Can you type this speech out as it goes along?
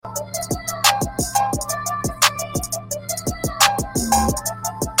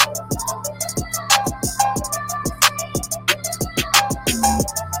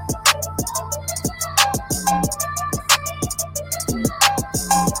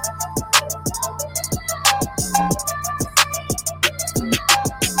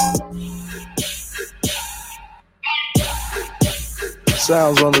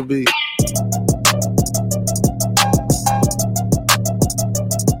Sounds on the beat.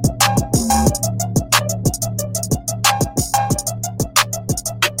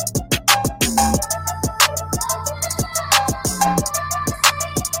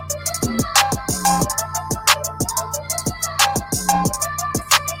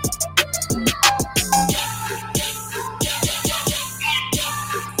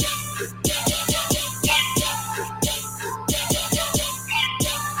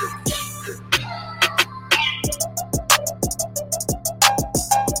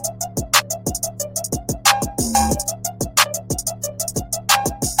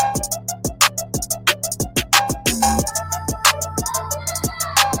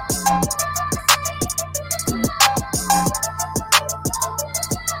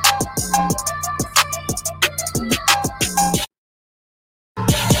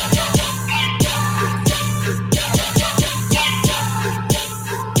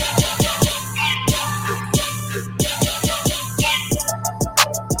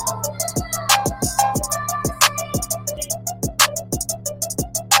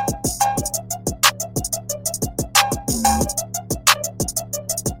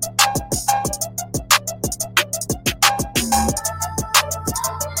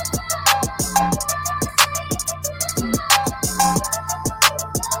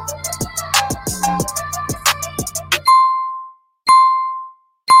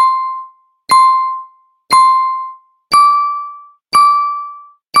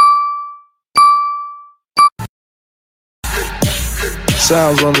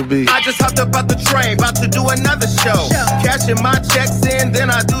 Sounds on the beat. I just hopped up out the train, about to do another show. Cashing my checks in,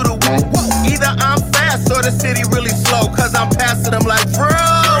 then I do the woo. Either I'm fast or the city really slow, cause I'm passing them like, bro,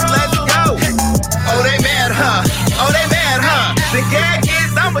 let's go. Oh, they mad, huh? Oh, they mad, huh? The gag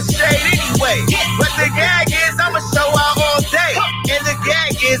is I'm a shade anyway. But the gag is I'm a show out all day. And the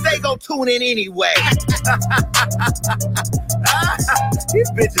gag is they gon' tune in anyway.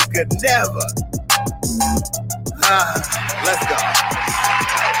 These bitches could never. Let's go.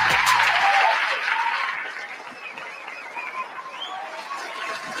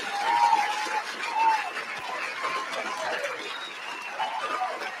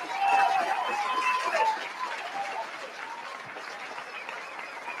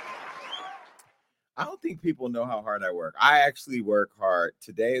 I don't think people know how hard I work. I actually work hard.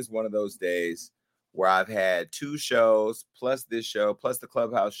 Today is one of those days where I've had 2 shows, plus this show, plus the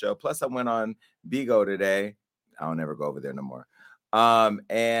Clubhouse show, plus I went on Bigo today. I don't ever go over there no more.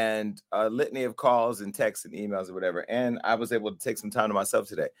 And a litany of calls and texts and emails or whatever. And I was able to take some time to myself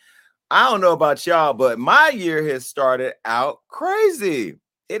today. I don't know about y'all, but my year has started out crazy.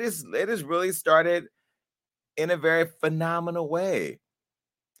 It has really started in a very phenomenal way.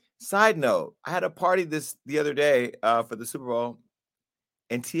 Side note, I had a party the other day for the Super Bowl,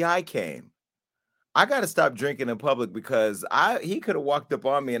 and T.I. came. I got to stop drinking in public because he could have walked up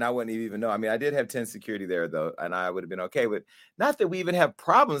on me and I wouldn't even know. I mean, I did have 10 security there, though, and I would have been okay. But not that we even have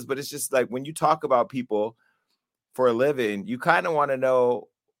problems, but it's just like when you talk about people for a living, you kind of want to know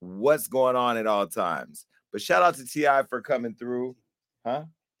what's going on at all times. But shout out to T.I. for coming through. Huh?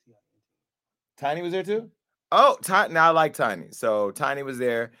 Tiny was there too? Oh, now I like Tiny. So Tiny was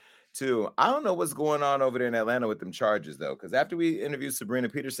there too. I don't know what's going on over there in Atlanta with them charges, though, because after we interviewed Sabrina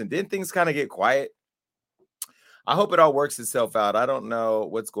Peterson, didn't things kind of get quiet? I hope it all works itself out. I don't know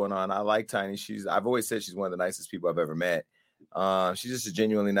what's going on. I like Tiny. I've always said she's one of the nicest people I've ever met. She's just a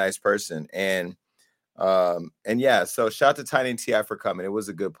genuinely nice person. And yeah, so shout out to Tiny and T.I. for coming. It was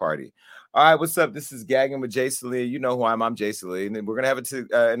a good party. All right, what's up? This is Gagging with Jason Lee. You know who I am. I'm Jason Lee. And we're going to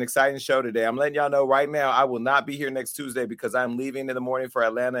have an exciting show today. I'm letting y'all know right now I will not be here next Tuesday because I'm leaving in the morning for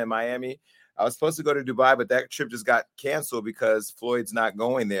Atlanta and Miami. I was supposed to go to Dubai, but that trip just got canceled because Floyd's not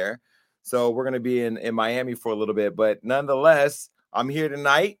going there. So we're going to be in Miami for a little bit. But nonetheless, I'm here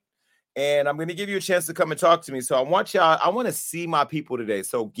tonight, and I'm going to give you a chance to come and talk to me. So I want to see my people today.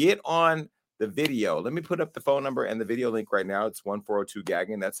 So get on the video. Let me put up the phone number and the video link right now. It's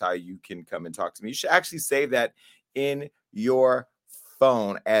 1402-GAGGING. That's how you can come and talk to me. You should actually save that in your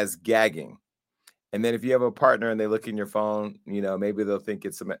phone as gagging. And then if you have a partner and they look in your phone, maybe they'll think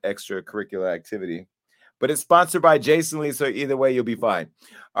it's some extracurricular activity. But it's sponsored by Jason Lee, so either way, you'll be fine.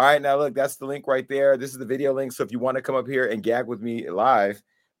 All right, now look, that's the link right there. This is the video link. So if you want to come up here and gag with me live,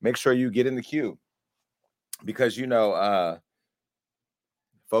 make sure you get in the queue. Because,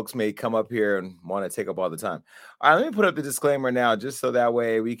 folks may come up here and want to take up all the time. All right, let me put up the disclaimer now, just so that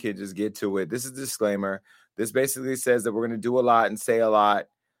way we can just get to it. This is the disclaimer. This basically says that we're going to do a lot and say a lot,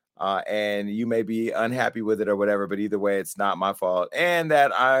 and you may be unhappy with it or whatever, but either way, it's not my fault, and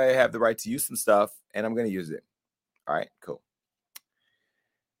that I have the right to use some stuff, and I'm going to use it. All right, cool.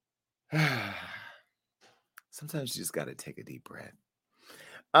 Sometimes you just got to take a deep breath.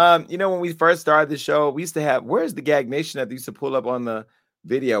 When we first started the show, we used to have, where's the Gag Nation that used to pull up on the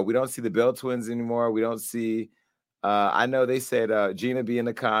video? We don't see the Bell Twins anymore. We don't see, I know they said Gina B in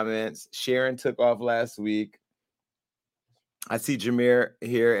the comments. Sharon took off last week. I see Jameer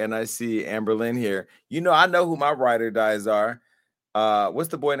here and I see Amberlynn here. I know who my ride or dies are. What's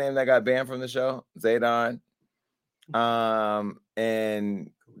the boy name that got banned from the show? Zaydon.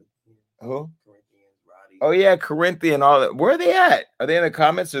 And who? Oh, yeah, Corinthian, all that. Where are they at? Are they in the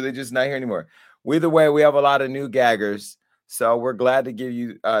comments or are they just not here anymore? Either way, we have a lot of new gaggers. So we're glad to give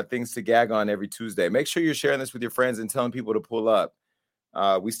you things to gag on every Tuesday. Make sure you're sharing this with your friends and telling people to pull up.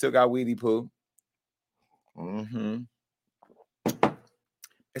 We still got Weedy Poo.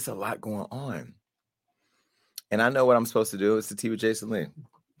 It's a lot going on. And I know what I'm supposed to do. It's the tea with Jason Lee.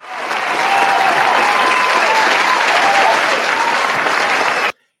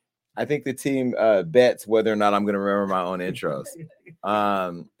 I think the team bets whether or not I'm going to remember my own intros.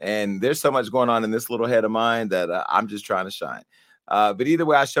 And there's so much going on in this little head of mine that I'm just trying to shine. But either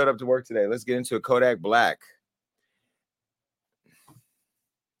way, I showed up to work today. Let's get into a Kodak Black.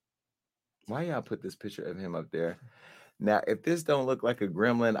 Why y'all put this picture of him up there? Now, if this don't look like a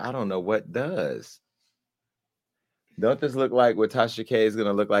gremlin, I don't know what does. Don't this look like what Tasha K is going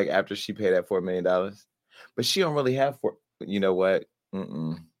to look like after she paid that $4 million? But she don't really have you know what?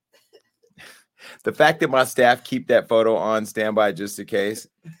 The fact that my staff keep that photo on standby just in case,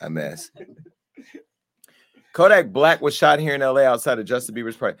 a mess. Kodak Black was shot here in LA outside of Justin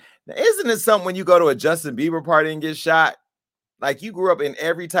Bieber's party. Now, isn't it something when you go to a Justin Bieber party and get shot? Like you grew up in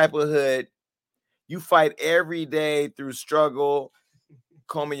every type of hood. You fight every day through struggle,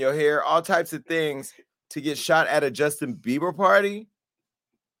 combing your hair, all types of things to get shot at a Justin Bieber party?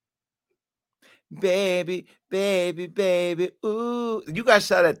 Baby, baby, baby, ooh. You got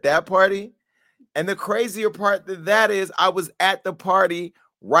shot at that party? And the crazier part of that is I was at the party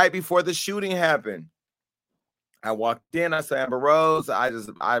right before the shooting happened. I walked in, I saw Amber Rose.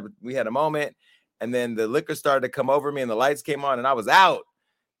 We had a moment, and then the liquor started to come over me and the lights came on and I was out.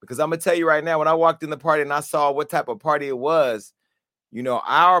 Because I'm going to tell you right now, when I walked in the party and I saw what type of party it was,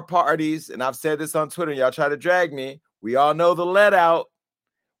 our parties, and I've said this on Twitter, y'all try to drag me. We all know the let out.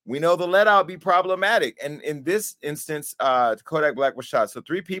 We know the let out be problematic. And in this instance, Kodak Black was shot. So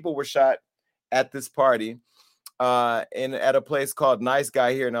 3 people were shot at this party at a place called Nice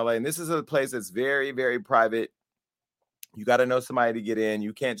Guy here in LA. And this is a place that's very, very private. You got to know somebody to get in.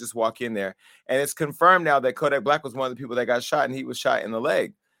 You can't just walk in there. And it's confirmed now that Kodak Black was one of the people that got shot, and he was shot in the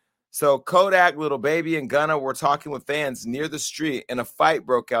leg. So Kodak, Little Baby, and Gunna were talking with fans near the street, and a fight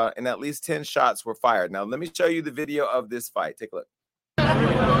broke out, and at least 10 shots were fired. Now, let me show you the video of this fight. Take a look.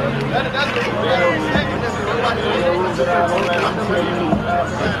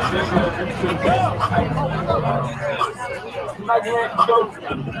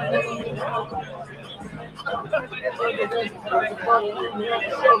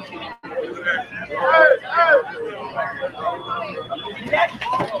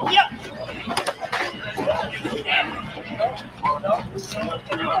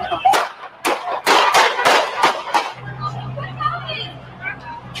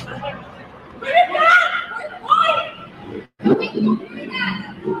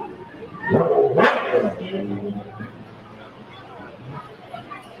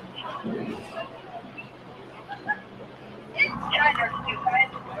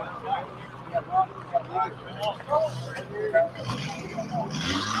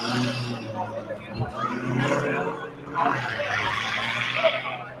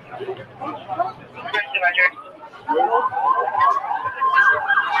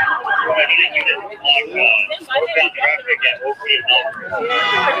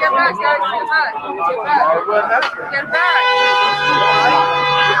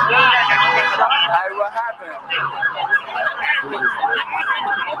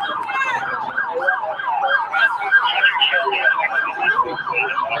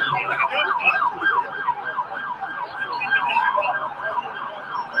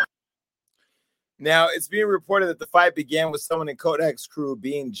 Now, it's being reported that the fight began with someone in Kodak's crew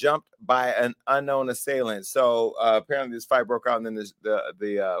being jumped by an unknown assailant. So apparently this fight broke out, and then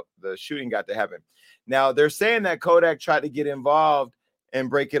the shooting got to happen. Now, they're saying that Kodak tried to get involved and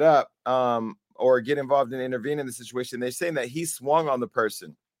break it up or get involved and intervene in the situation. They're saying that he swung on the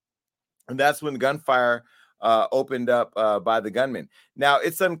person, and that's when gunfire opened up by the gunman. Now,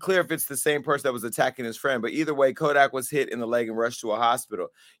 it's unclear if it's the same person that was attacking his friend, but either way, Kodak was hit in the leg and rushed to a hospital.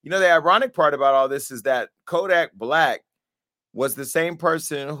 The ironic part about all this is that Kodak Black was the same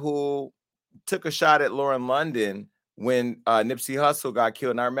person who took a shot at Lauren London when Nipsey Hussle got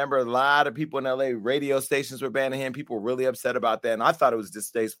killed. And I remember a lot of people in LA, radio stations were banning him. People were really upset about that. And I thought it was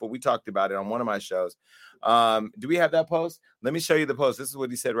distasteful. We talked about it on one of my shows. Do we have that post? Let me show you the post. This is what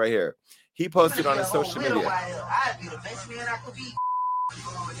he said right here. He posted on his social media. I'd be the best man I could be.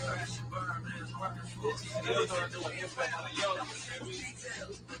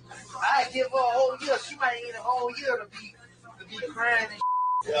 I give her a whole year. She might need a whole year to be crying and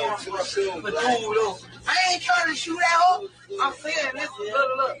but dude, I ain't trying to shoot at her. I'm saying this.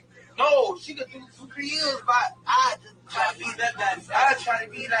 Look. No, she could do 2-3 years, but I just try to be that guy. I try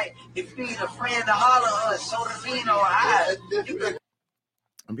to be like, if you need a friend to holler us, so to me,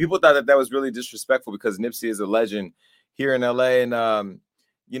 And people thought that was really disrespectful because Nipsey is a legend here in LA. And,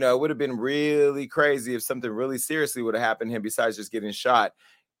 you know, it would have been really crazy if something really seriously would have happened to him besides just getting shot.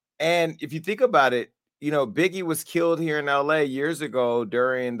 And if you think about it, you know, Biggie was killed here in LA years ago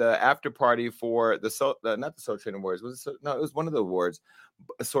during the after party for not the Soul Train Awards. Was it? No, it was one of the awards,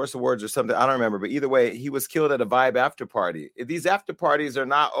 Source Awards or something. I don't remember. But either way, he was killed at a Vibe after party. These after parties are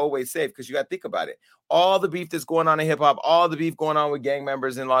not always safe because you got to think about it. All the beef that's going on in hip hop, all the beef going on with gang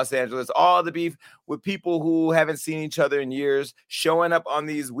members in Los Angeles, all the beef with people who haven't seen each other in years, showing up on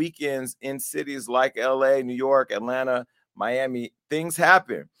these weekends in cities like LA, New York, Atlanta, Miami. Things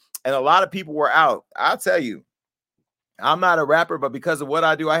happen. And a lot of people were out. I'll tell you, I'm not a rapper, but because of what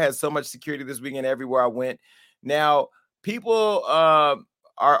I do, I had so much security this weekend everywhere I went. Now, people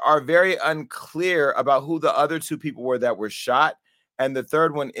are very unclear about who the other two people were that were shot and the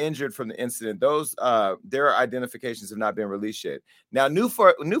third one injured from the incident. Those their identifications have not been released yet. Now, new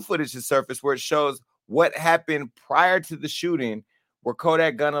footage has surfaced where it shows what happened prior to the shooting, where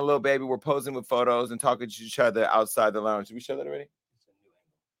Kodak Gunn and Lil Baby were posing with photos and talking to each other outside the lounge. Did we show that already?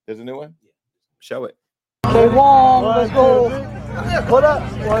 There's a new one? Yeah. Show it. Okay, let's go. Put up.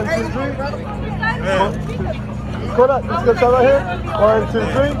 1, 2, 3. Put up. Let's go start right here. 1, 2,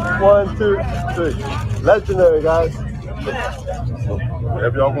 3. 1, 2, 3. Legendary, guys.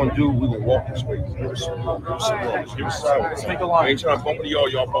 Whatever y'all gonna do, we gonna walk this way. Give us sideways. Let's make a line. I ain't trying to bump into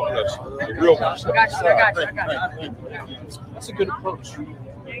y'all bumping us. The real one. I got you. That's a good approach.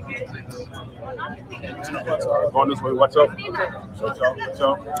 Going this way, watch out. Watch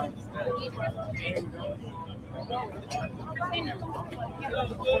out.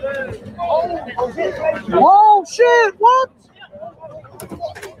 Oh shit, what?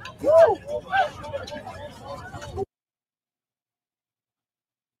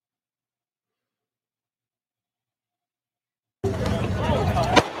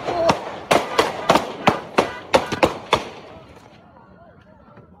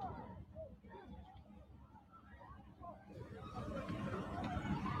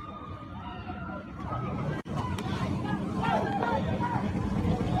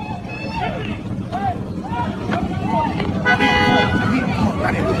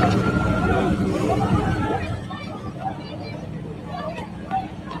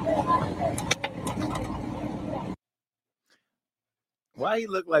 Why he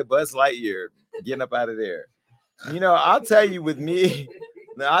look like Buzz Lightyear getting up out of there? You know, I'll tell you with me,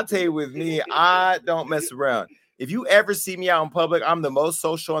 I don't mess around. If you ever see me out in public, I'm the most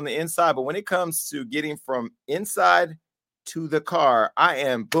social on the inside. But when it comes to getting from inside to the car, I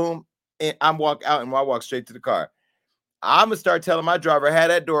am boom, and I walk out and I walk straight to the car. I'm going to start telling my driver, have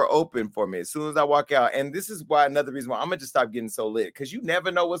that door open for me as soon as I walk out. And this is why another reason why I'm going to just stop getting so lit, because you never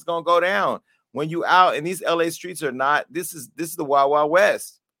know what's going to go down when you out. And these LA streets are not, this is the Wild Wild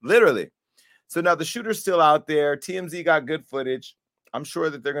West, literally. So now the shooter's still out there. TMZ got good footage. I'm sure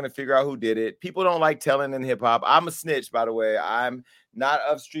that they're going to figure out who did it. People don't like telling in hip hop. I'm a snitch, by the way. I'm not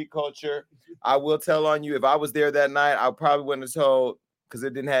of street culture. I will tell on you. If I was there that night, I probably wouldn't have told, because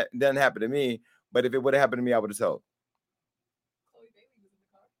it doesn't happen to me. But if it would have happened to me, I would have told.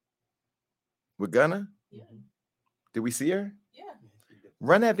 With Gunna? Yeah. Did we see her? Yeah.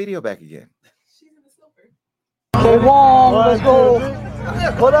 Run that video back again. She's in the silver. Okay, let's go.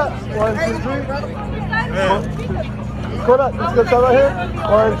 Put up. 1, 2, 3. Put up. Let's go start right here.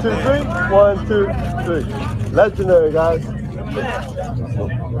 1, 2, 3. 1, 2, 3. Legendary, guys.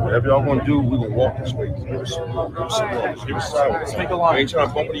 Whatever y'all gonna do, we gonna walk this way. Give us sideways. Let's make a line. I ain't trying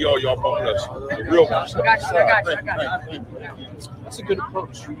to bump into y'all bumping us. The real one. I got you. That's a good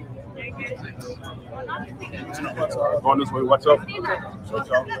approach. Going this way, watch out.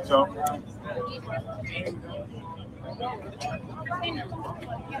 Watch out.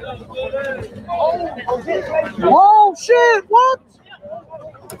 Oh shit, what?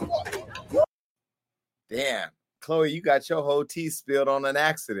 Damn. Chloe, you got your whole tea spilled on an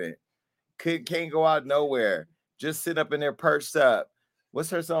accident. Can't go out nowhere. Just sit up in there perched up.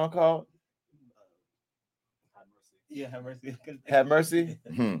 What's her song called? Yeah, have mercy. Have mercy.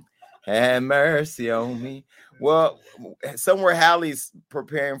 Have mercy on me. Well, somewhere Hallie's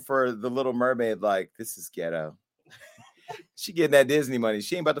preparing for the Little Mermaid. Like, this is ghetto. She getting that Disney money.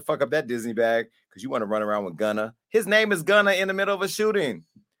 She ain't about to fuck up that Disney bag because you want to run around with Gunna. His name is Gunna in the middle of a shooting.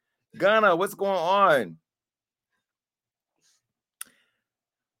 Gunna, what's going on?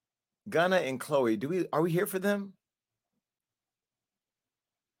 Gunna and Chloe, are we here for them?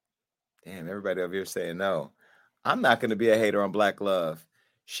 Damn, everybody over here saying no. I'm not going to be a hater on Black Love.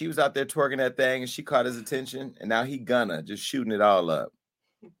 She was out there twerking that thing and she caught his attention, and now he Gunna just shooting it all up.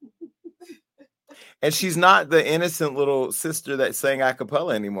 And she's not the innocent little sister that sang a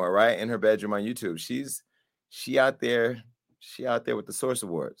cappella anymore, right? In her bedroom on YouTube. She out there with the Source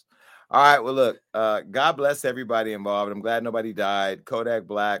Awards. All right, well, look, God bless everybody involved. I'm glad nobody died. Kodak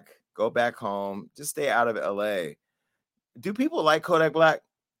Black, go back home. Just stay out of LA. Do people like Kodak Black?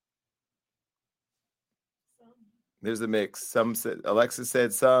 There's a mix. Some said, Alexa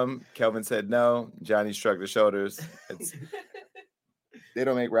said some. Kelvin said no. Johnny shrugged his shoulders. They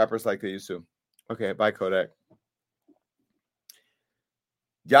don't make rappers like they used to. Okay, bye, Kodak.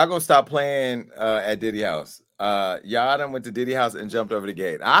 Y'all gonna stop playing at Diddy house. Y'all done went to Diddy house and jumped over the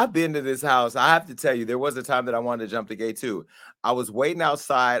gate. I've been to this house. I have to tell you, there was a time that I wanted to jump the gate too. I was waiting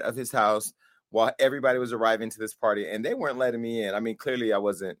outside of his house while everybody was arriving to this party, and they weren't letting me in. I mean, clearly I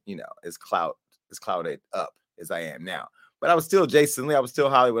wasn't, as clouded up as I am now. But I was still Jason Lee. I was still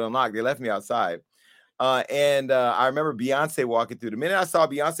Hollywood Unlocked. They left me outside. And I remember Beyonce walking through. The minute I saw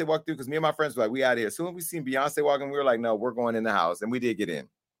Beyonce walk through, because me and my friends were like, we out of here. As soon as we seen Beyonce walking, we were like, no, we're going in the house. And we did get in.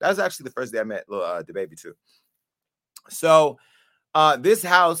 That was actually the first day I met DaBaby too. So this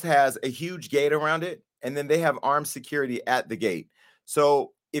house has a huge gate around it. And then they have armed security at the gate.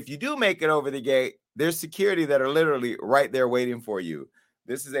 So if you do make it over the gate, there's security that are literally right there waiting for you.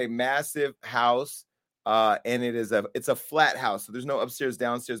 This is a massive house. And it's a flat house, so there's no upstairs,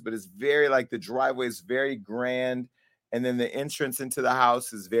 downstairs, but it's very, like, the driveway is very grand, and then the entrance into the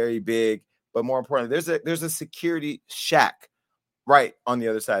house is very big. But more importantly, there's a security shack right on the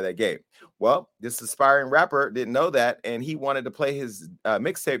other side of that gate. Well, this aspiring rapper didn't know that, and he wanted to play his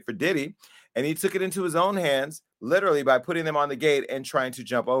mixtape for Diddy, and he took it into his own hands, literally by putting them on the gate and trying to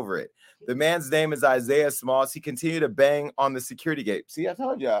jump over it. The man's name is Isaiah Smalls. He continued to bang on the security gate. See, I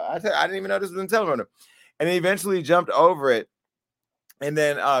told y'all. I didn't even know this was in television. And he eventually jumped over it. And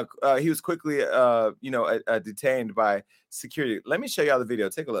then he was quickly, detained by security. Let me show y'all the video.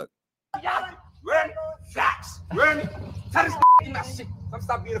 Take a look. Y'all ready? Facts. Ready? Tell this in my shit. I'm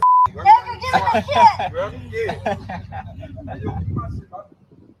stop being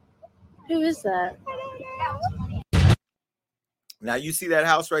Who is that? Now, you see that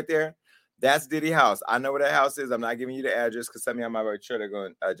house right there? That's Diddy house. I know where that house is. I'm not giving you the address because some of y'all might be sure they're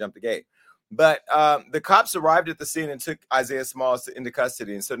going to jump the gate. But the cops arrived at the scene and took Isaiah Smalls into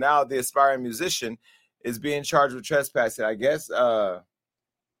custody. And so now the aspiring musician is being charged with trespassing. I guess they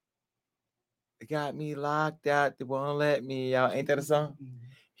got me locked out. They won't let me out. Ain't that a song?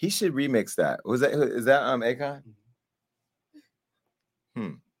 He should remix that. Is that Akon?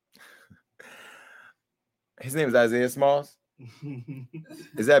 His name is Isaiah Smalls.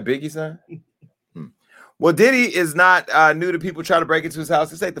 Is that Biggie's son? Well, Diddy is not new to people trying to break into his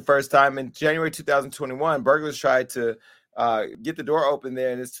house. This ain't the first time. In January 2021, burglars tried to get the door open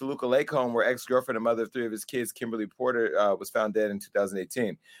there in his Toluca Lake home, where ex-girlfriend and mother of three of his kids, Kimberly Porter, was found dead in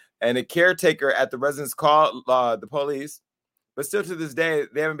 2018. And a caretaker at the residence called the police, but still to this day,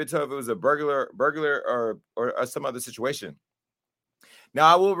 they haven't been told if it was a burglar or some other situation.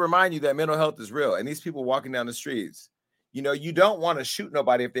 Now, I will remind you that mental health is real, and these people walking down the streets, you don't want to shoot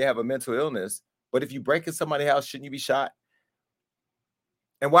nobody if they have a mental illness. But if you break in somebody's house, shouldn't you be shot?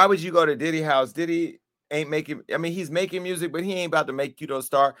 And why would you go to Diddy's house? Diddy ain't making, he's making music, but he ain't about to make you the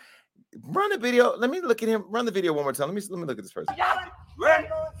star. Run the video. Let me look at him. Run the video one more time. Let me look at this person. Y'all ready?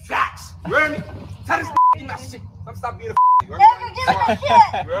 Facts. Ready? Tell this in my shit. I'm stop being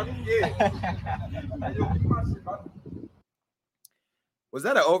Was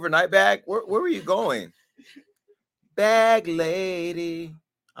that an overnight bag? Where were you going? Bag lady.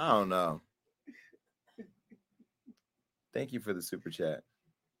 I don't know. Thank you for the super chat.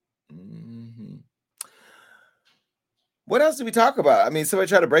 What else do we talk about? Somebody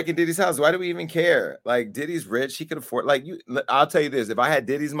tried to break in Diddy's house. Why do we even care? Like, Diddy's rich. He could afford, I'll tell you this. If I had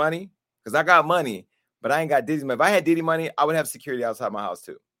Diddy's money, because I got money, but I ain't got Diddy's money. If I had Diddy money, I would have security outside my house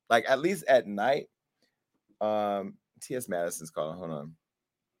too. Like, at least at night. T.S. Madison's calling. Hold on.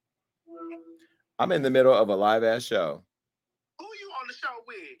 I'm in the middle of a live ass show. Who you on the show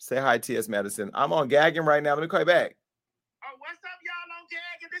with? Say hi, T.S. Madison. I'm on gagging right now. Let me call you back. Oh, what's up, y'all on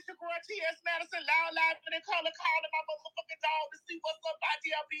gagging? This your girl run T.S. Madison loud, live, and in color, calling my motherfucking dog to see what's up out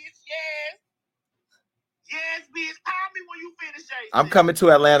there, bitch. Yes. Yes, bitch. Call me when you finish, Jason. I'm coming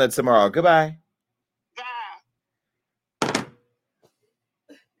to Atlanta tomorrow. Goodbye. Bye.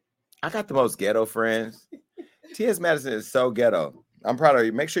 I got the most ghetto friends. T.S. Madison is so ghetto. I'm proud of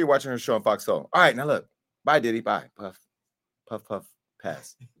you. Make sure you're watching her show on Fox Soul. All right, now look. Bye, Diddy. Bye. Puff. Puff, puff,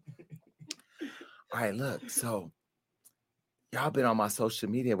 pass. All right, look. So y'all been on my social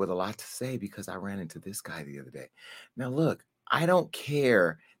media with a lot to say because I ran into this guy the other day. Now, look, I don't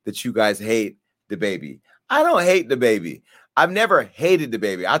care that you guys hate the baby. I don't hate the baby. I've never hated the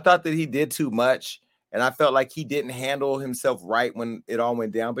baby. I thought that he did too much, and I felt like he didn't handle himself right when it all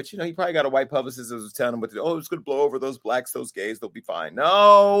went down. But, you know, he probably got a white publicist that was telling him what to do. Oh, it's going to blow over those blacks, those gays. They'll be fine.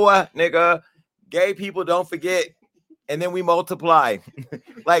 No, nigga. Gay people don't forget. And then we multiply.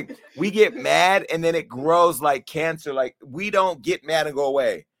 Like, we get mad and then it grows like cancer. Like, we don't get mad and go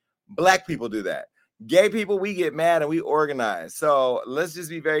away. Black people do that. Gay people, we get mad and we organize. So let's just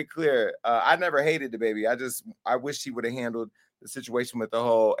be very clear. I never hated the baby. I wish he would have handled the situation with the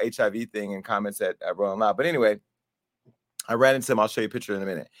whole HIV thing and comments at Rolling Loud. But anyway, I ran into him. I'll show you a picture in a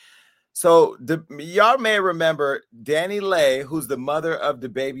minute. So y'all may remember Danny Lay, who's the mother of the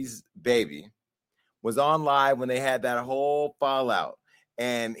baby's baby, was on live when they had that whole fallout,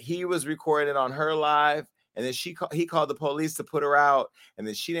 and he was recording on her live, and then he called the police to put her out, and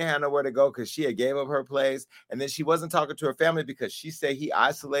then she didn't have nowhere to go because she had gave up her place, and then she wasn't talking to her family because she said he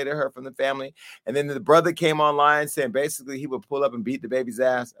isolated her from the family, and then the brother came online saying basically he would pull up and beat the baby's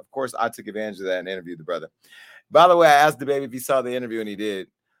ass. Of course, I took advantage of that and interviewed the brother. By the way, I asked the baby if he saw the interview, and he did.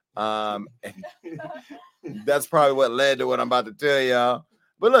 And that's probably what led to what I'm about to tell y'all.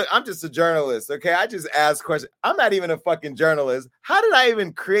 But look, I'm just a journalist, okay? I just ask questions. I'm not even a fucking journalist. How did I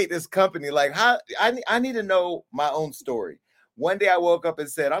even create this company? Like, how I need to know my own story. One day I woke up and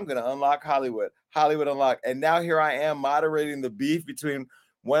said, I'm going to unlock Hollywood unlocked. And now here I am moderating the beef between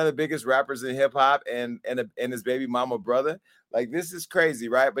one of the biggest rappers in hip hop and his baby mama brother. Like, this is crazy,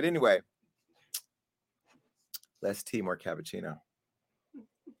 right? But anyway, less tea, more cappuccino.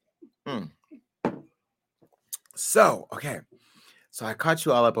 So, okay. So I caught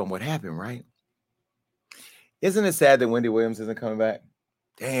you all up on what happened, right? Isn't it sad that Wendy Williams isn't coming back?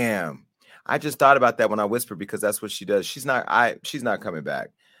 Damn. I just thought about that when I whispered because that's what she does. She's not coming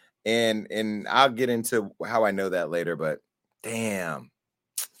back. And I'll get into how I know that later, but damn.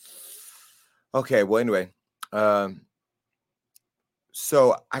 Okay, well, anyway.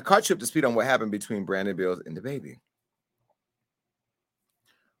 So I caught you up to speed on what happened between Brandon Bills and the baby.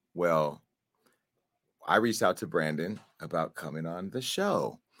 Well, I reached out to Brandon about coming on the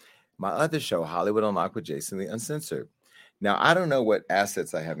show. My other show, Hollywood Unlocked with Jason Lee Uncensored. Now, I don't know what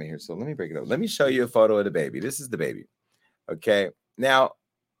assets I have in here, so let me break it up. Let me show you a photo of the baby. This is the baby. Okay. Now,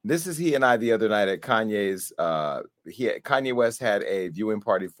 this is he and I the other night at Kanye's. Kanye West had a viewing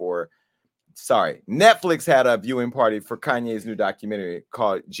party Netflix had a viewing party for Kanye's new documentary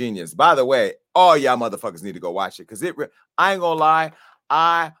called Genius. By the way, all y'all motherfuckers need to go watch it because I ain't gonna lie,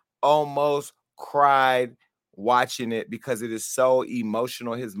 I almost cried watching it because it is so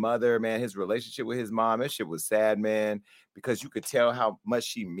emotional. His mother, man, his relationship with his mom, that shit was sad, man, because you could tell how much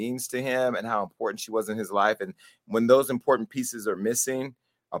she means to him and how important she was in his life. And when those important pieces are missing,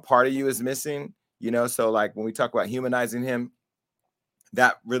 a part of you is missing, you know? So like when we talk about humanizing him,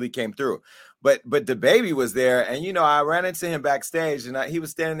 that really came through. But the baby was there, and, you know, I ran into him backstage, and he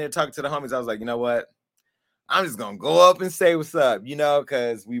was standing there talking to the homies. I was like, you know what? I'm just going to go up and say what's up, you know,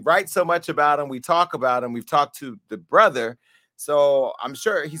 because we write so much about him. We talk about him. We've talked to the brother. So I'm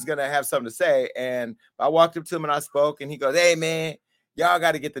sure he's going to have something to say. And I walked up to him and I spoke, and he goes, hey, man, y'all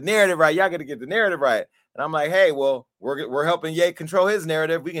got to get the narrative right. Y'all got to get the narrative right. And I'm like, hey, well, we're helping Ye control his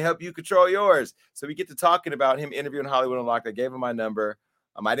narrative. We can help you control yours. So we get to talking about him interviewing Hollywood Unlocked. I gave him my number.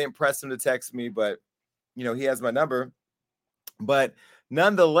 I didn't press him to text me, but, you know, he has my number. But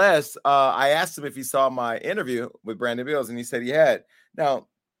nonetheless, I asked him if he saw my interview with Brandon Bills, and he said he had. Now,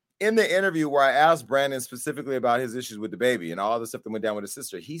 in the interview where I asked Brandon specifically about his issues with the baby and all the stuff that went down with his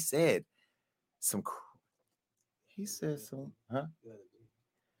sister, he said some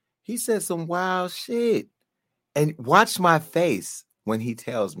wild shit. And watch my face when he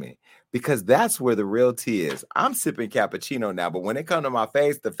tells me, because that's where the real tea is. I'm sipping cappuccino now, but when it comes to my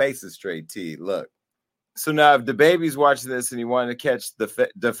face, the face is straight tea. Look. So now if the baby's watching this and he wanted to catch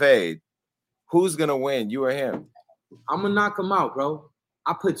the fade, who's going to win, you or him? I'm going to knock him out, bro.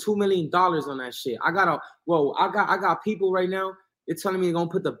 I put $2 million on that shit. I got people right now. They're telling me they're going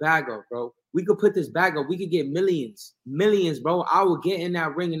to put the bag up, bro. We could put this bag up. We could get millions, bro. I will get in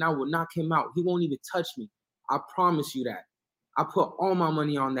that ring and I will knock him out. He won't even touch me. I promise you that. I put all my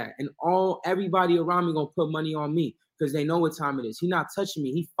money on that, and everybody around me gonna put money on me because they know what time it is. He not touching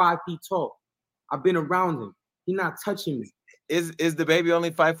me. He 5 feet tall. I've been around him. He not touching me. Is the baby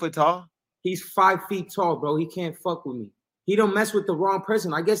only 5 foot tall? He's 5 feet tall, bro. He can't fuck with me. He don't mess with the wrong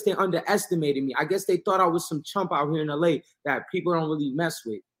person. I guess they underestimated me. I guess they thought I was some chump out here in LA that people don't really mess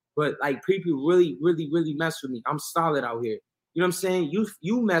with. But like people really, really, really mess with me. I'm solid out here. You know what I'm saying?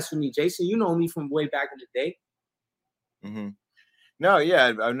 You mess with me, Jason. You know me from way back in the day. Mm-hmm. No,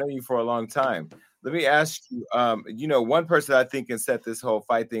 yeah, I've known you for a long time. Let me ask you, one person I think can set this whole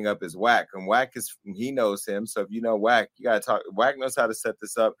fight thing up is Wack. And Wack he knows him. So if you know Wack, you got to talk. Wack knows how to set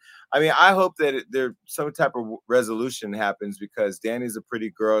this up. I mean, I hope that there some type of resolution happens because Danny's a pretty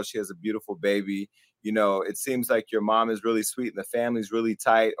girl. She has a beautiful baby. You know, it seems like your mom is really sweet and the family's really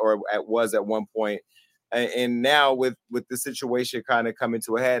tight, or was at one point. And now with the situation kind of coming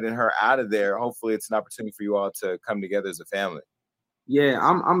to a head and her out of there, hopefully it's an opportunity for you all to come together as a family. Yeah,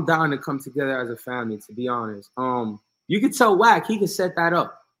 I'm dying to come together as a family, to be honest. You could tell Wack, he could set that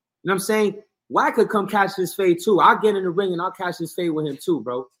up. You know what I'm saying? Wack could come catch this fade too. I'll get in the ring and I'll catch this fade with him too,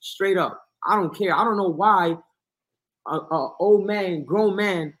 bro. Straight up. I don't care. I don't know why a old man, grown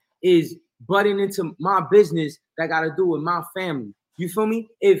man is butting into my business that got to do with my family. You feel me?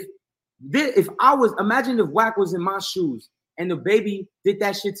 If imagine if Wack was in my shoes and the baby did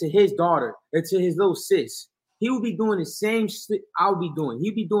that shit to his daughter or to his little sis, he would be doing the same shit I'll be doing.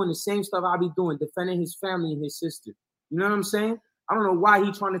 He'd be doing the same stuff I'll be doing, defending his family and his sister. You know what I'm saying? I don't know why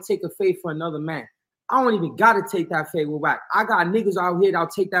he trying to take a fade for another man. I don't even got to take that fade with Wack. I got niggas out here that'll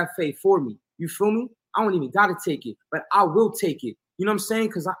take that fade for me. You feel me? I don't even got to take it, but I will take it. You know what I'm saying?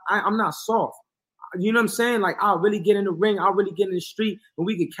 Because I'm not soft. You know what I'm saying? Like, I'll really get in the ring. I'll really get in the street and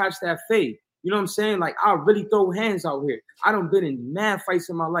we could catch that fade. You know what I'm saying? Like, I'll really throw hands out here. I done been in mad fights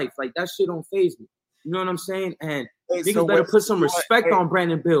in my life. Like, that shit don't faze me. You know what I'm saying? And niggas better put some respect on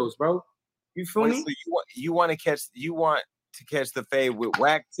Brandon Bills, bro. You feel me? So you want to catch the fade with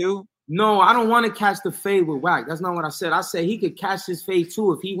Wack too? No, I don't want to catch the fade with Wack. That's not what I said. I said he could catch his fade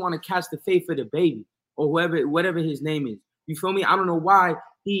too if he want to catch the fade for the baby or whatever his name is. You feel me? I don't know why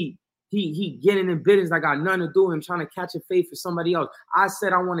he getting in business that got nothing to do with him trying to catch a fade for somebody else. I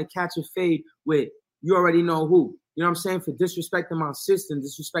said I want to catch a fade with you already know who. You know what I'm saying? For disrespecting my sister,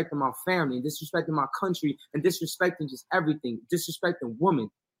 disrespecting my family, disrespecting my country, and disrespecting just everything, disrespecting women.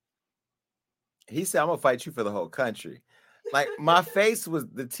 He said, I'm going to fight you for the whole country. Like, my face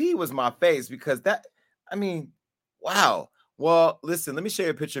the T was my face because wow. Well, listen, let me show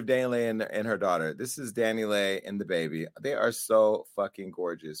you a picture of Danny Lay and her daughter. This is Danny Lay and the baby. They are so fucking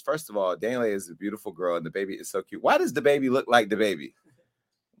gorgeous. First of all, Danny Lay is a beautiful girl and the baby is so cute. Why does the baby look like the baby?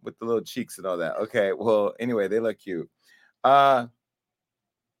 With the little cheeks and all that. Okay, well, anyway, they look cute. Let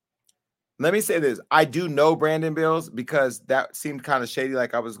me say this. I do know Brandon Bills because that seemed kind of shady.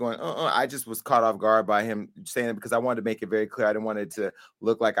 Like I was going, I just was caught off guard by him saying it because I wanted to make it very clear. I didn't want it to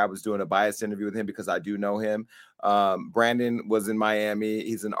look like I was doing a biased interview with him because I do know him. Brandon was in Miami.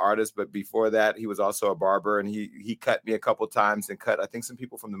 He's an artist, but before that, he was also a barber, and he cut me a couple times and cut, I think, some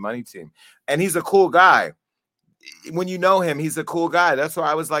people from the money team. And he's a cool guy. When you know him, he's a cool guy. That's why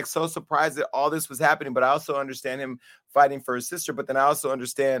I was like so surprised that all this was happening. But I also understand him fighting for his sister. But then I also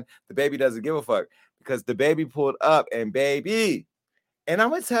understand the baby doesn't give a fuck because the baby pulled up and baby. And I'm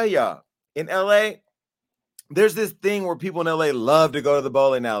going to tell y'all, in LA, there's this thing where people in LA love to go to the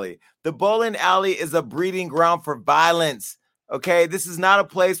bowling alley. The bowling alley is a breeding ground for violence. Okay, this is not a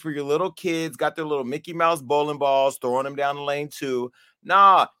place where your little kids got their little Mickey Mouse bowling balls, throwing them down the lane too.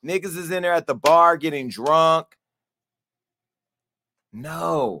 Nah, niggas is in there at the bar getting drunk.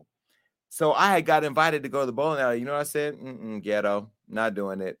 No. So I had got invited to go to the bowling alley. You know what I said? Ghetto. Not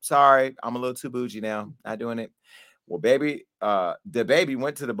doing it. Sorry. I'm a little too bougie now. Not doing it. Well, baby, the baby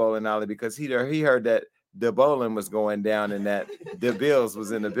went to the bowling alley because he heard that the bowling was going down and that the Bills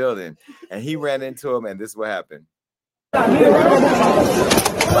was in the building. And he ran into him, and this is what happened.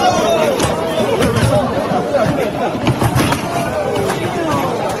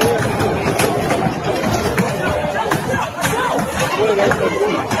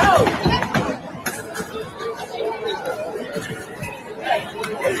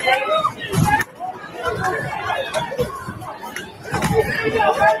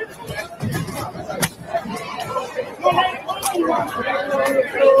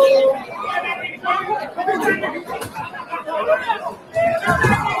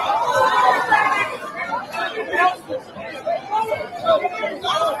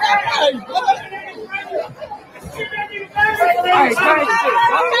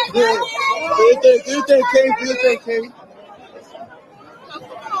 Do you think, King?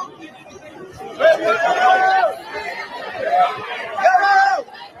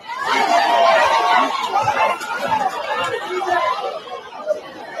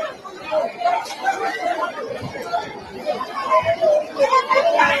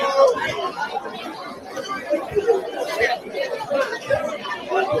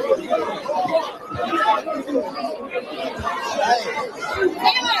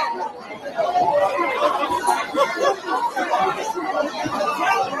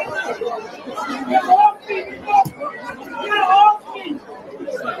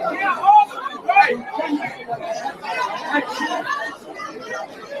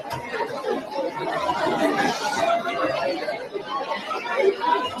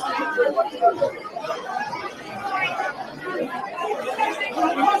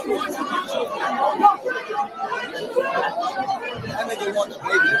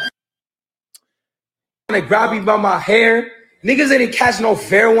 They grab me by my hair. Niggas didn't catch no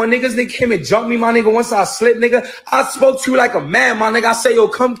fair one. Niggas didn't came and jumped me, my nigga. Once I slipped, nigga, I spoke to you like a man, my nigga. I say, yo,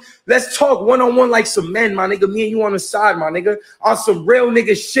 come, let's talk one-on-one like some men, my nigga. Me and you on the side, my nigga. On some real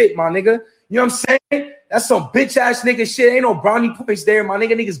nigga shit, my nigga. You know what I'm saying? That's some bitch-ass nigga shit. Ain't no brownie points there, my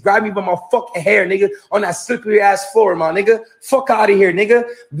nigga. Niggas grab me by my fucking hair, nigga, on that slippery-ass floor, my nigga. Fuck out of here, nigga.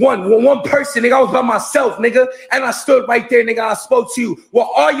 One person, nigga. I was by myself, nigga. And I stood right there, nigga. I spoke to you.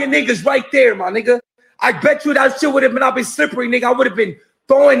 Well, all your niggas right there, my nigga. I bet you that shit would have been slippery, nigga. I would have been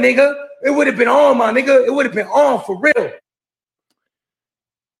throwing, nigga. It would have been on, my nigga. It would have been on for real.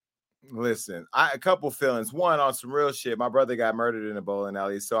 Listen, a couple feelings. One, on some real shit. My brother got murdered in a bowling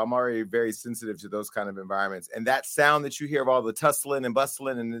alley, so I'm already very sensitive to those kind of environments. And that sound that you hear of all the tussling and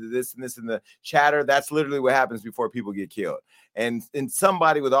bustling and this and the chatter, that's literally what happens before people get killed. And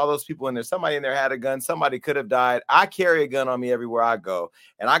somebody with all those people in there, somebody in there had a gun. Somebody could have died. I carry a gun on me everywhere I go.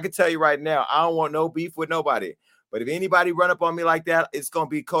 And I can tell you right now, I don't want no beef with nobody. But if anybody run up on me like that, it's going to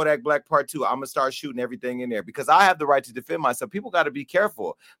be Kodak Black Part 2. I'm going to start shooting everything in there because I have the right to defend myself. People got to be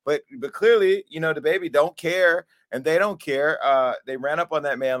careful. But clearly, you know, the baby don't care and they don't care. They ran up on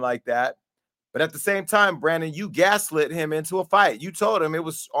that man like that. But at the same time, Brandon, you gaslit him into a fight. You told him it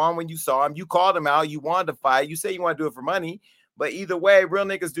was on when you saw him. You called him out. You wanted to fight. You say you want to do it for money. But either way, real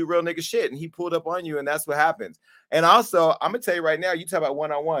niggas do real nigga shit. And he pulled up on you, and that's what happens. And also, I'm going to tell you right now, you talk about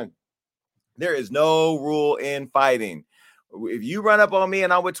one-on-one. There is no rule in fighting. If you run up on me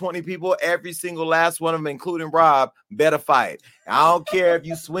and I'm with 20 people, every single last one of them, including Rob, better fight. I don't care if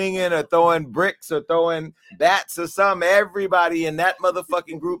you swinging or throwing bricks or throwing bats or something. Everybody in that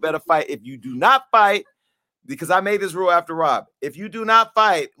motherfucking group better fight. If you do not fight, because I made this rule after Rob, if you do not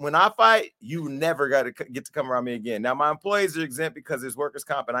fight, when I fight, you never got to get to come around me again. Now, my employees are exempt because it's workers'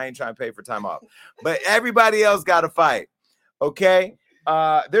 comp and I ain't trying to pay for time off. But everybody else got to fight, okay?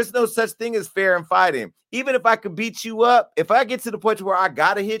 There's no such thing as fair in fighting. Even if I could beat you up, if I get to the point where I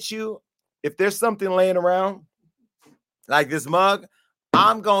gotta hit you, if there's something laying around like this mug,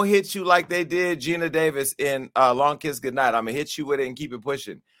 I'm gonna hit you like they did Gina Davis in Long Kiss Goodnight. I'm gonna hit you with it and keep it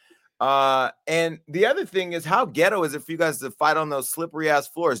pushing. And the other thing is, how ghetto is it for you guys to fight on those slippery ass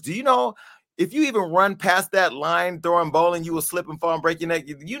floors? Do you know if you even run past that line throwing bowling, you will slip and fall and break your neck?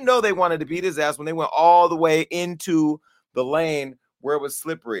 You know they wanted to beat his ass when they went all the way into the lane where it was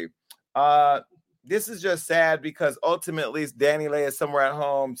slippery. This is just sad because ultimately Danny Lay is somewhere at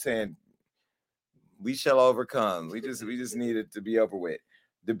home saying, we shall overcome. We just need it to be over with.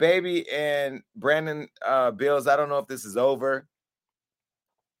 The baby and Brandon Bills, I don't know if this is over.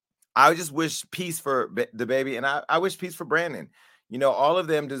 I just wish peace for the baby, and I wish peace for Brandon. You know, all of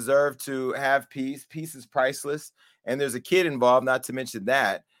them deserve to have peace. Peace is priceless, and there's a kid involved, not to mention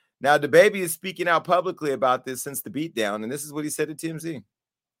that. Now, the baby is speaking out publicly about this since the beatdown, and this is what he said to TMZ.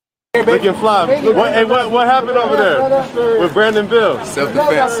 Looking fly. What happened over there with Brandon Bill?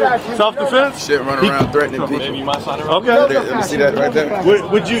 Self-defense. Self-defense? Shit running around threatening people. Okay. Let me see that right there.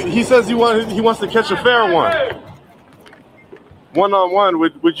 Would you? He says he wants to catch a fair one. One-on-one.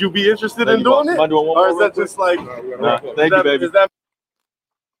 Would you be interested in doing it? Or is that just like? Thank you, baby.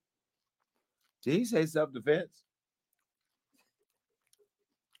 Did he say self-defense?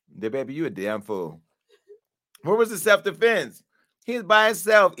 The baby, you a damn fool. Where was the self-defense? He was by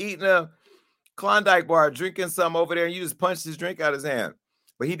himself eating a Klondike bar, drinking some over there, and you just punched his drink out of his hand.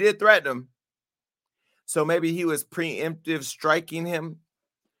 But he did threaten him. So maybe he was preemptive striking him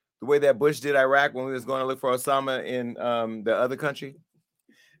the way that Bush did Iraq when we was going to look for Osama in the other country.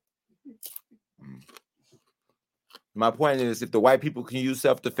 My point is, if the white people can use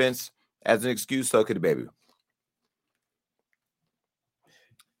self-defense as an excuse, so could the baby.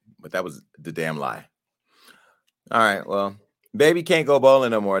 But that was the damn lie. All right, well, baby can't go bowling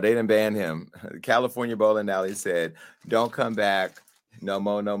no more. They didn't ban him. The California bowling alley said, don't come back. No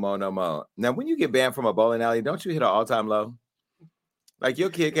more, no more, no more. Now, when you get banned from a bowling alley, don't you hit an all-time low? Like, your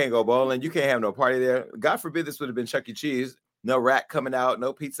kid can't go bowling. You can't have no party there. God forbid this would have been Chuck E. Cheese. No rat coming out.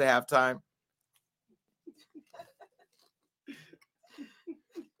 No pizza halftime.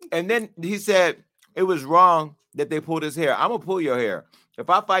 And then he said it was wrong that they pulled his hair. I'm going to pull your hair. If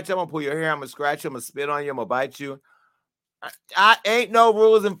I fight you, I'm going to pull your hair. I'm going to scratch you. I'm going to spit on you. I'm going to bite you. I ain't no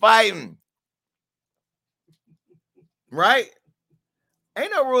rules in fighting. Right?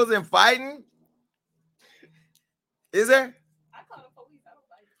 Ain't no rules in fighting. Is there? I call the police. I don't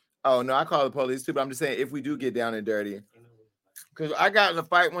fight. Oh, no, I call the police too, but I'm just saying if we do get down and dirty. Because I got in a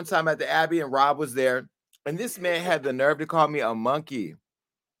fight one time at the Abbey and Rob was there. And this man had the nerve to call me a monkey.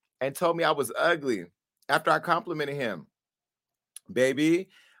 and told me I was ugly after I complimented him. Baby,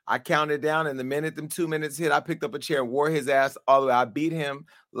 I counted down, and the minute them 2 minutes hit, I picked up a chair and wore his ass all the way. I beat him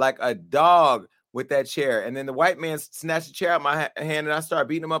like a dog with that chair. And then the white man snatched the chair out of my hand, and I started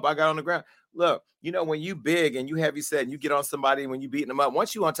beating him up. I got on the ground. Look, you know, when you big and you heavy set and you get on somebody, when you beating them up,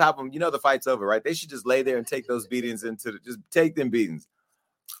 once you on top of them, you know the fight's over, right? They should just lay there and take those beatings just take them beatings.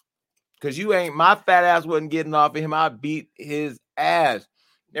 Because my fat ass wasn't getting off of him. I beat his ass.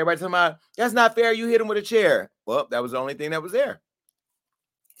 Everybody talking about, that's not fair. You hit him with a chair. Well, that was the only thing that was there.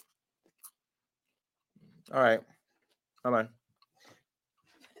 All right. Come on.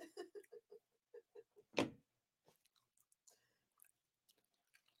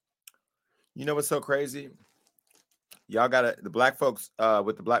 You know what's so crazy? Y'all got the black folks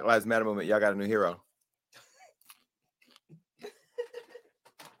with the Black Lives Matter movement. Y'all got a new hero.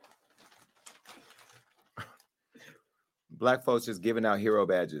 Black folks just giving out hero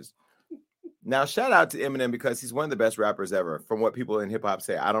badges. Now, shout out to Eminem because he's one of the best rappers ever. From what people in hip hop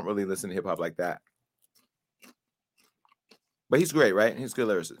say, I don't really listen to hip hop like that. But he's great, right? He's a good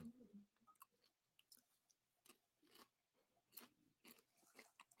lyricist.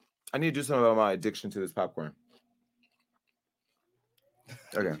 I need to do something about my addiction to this popcorn.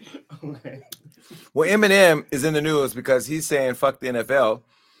 Okay. Okay. Well, Eminem is in the news because he's saying fuck the NFL.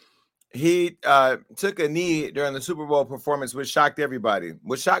 He took a knee during the Super Bowl performance, which shocked everybody.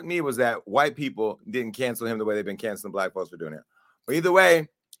 What shocked me was that white people didn't cancel him the way they've been canceling black folks for doing it. But either way,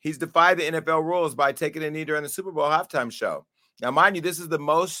 he's defied the NFL rules by taking a knee during the Super Bowl halftime show. Now, mind you, this is the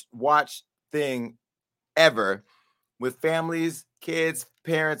most watched thing ever with families, kids,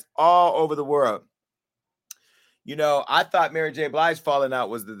 parents all over the world. You know, I thought Mary J. Blige falling out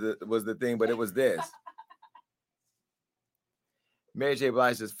was the thing, but it was this. Mary J.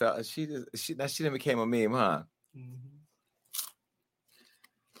 Blige just felt she didn't became a meme, huh? Mm-hmm.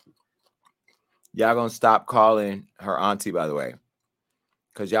 Y'all gonna stop calling her auntie, by the way,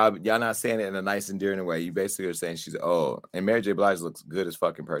 because y'all not saying it in a nice, endearing way. You basically are saying she's old, and Mary J. Blige looks good as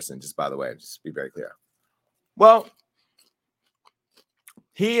fucking person. Just by the way, just to be very clear. Well,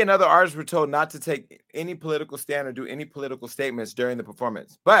 he and other artists were told not to take any political stand or do any political statements during the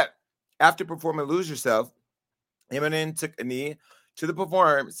performance. But after performing "Lose Yourself," Eminem took a knee to the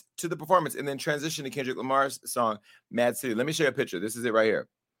performance, and then transitioned to Kendrick Lamar's song "Mad City." Let me show you a picture. This is it right here.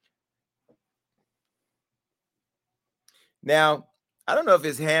 Now, I don't know if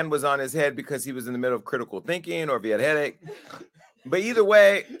his hand was on his head because he was in the middle of critical thinking or if he had a headache. But either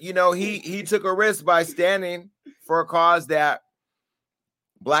way, you know, he took a risk by standing for a cause that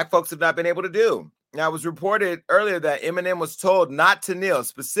black folks have not been able to do. Now, it was reported earlier that Eminem was told not to kneel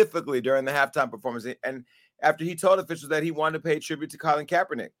specifically during the halftime performance, and after he told officials that he wanted to pay tribute to Colin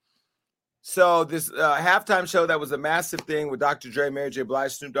Kaepernick. So this halftime show that was a massive thing with Dr. Dre, Mary J.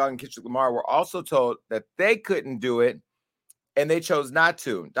 Blige, Snoop Dogg, and Kendrick Lamar were also told that they couldn't do it, and they chose not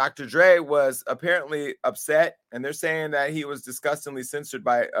to. Dr. Dre was apparently upset, and they're saying that he was disgustingly censored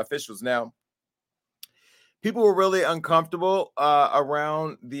by officials. Now, people were really uncomfortable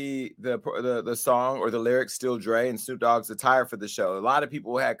around the song or the lyrics "Still Dre" and Snoop Dogg's attire for the show. A lot of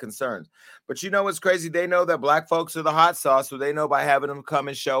people had concerns. But you know what's crazy? They know that black folks are the hot sauce, so they know by having them come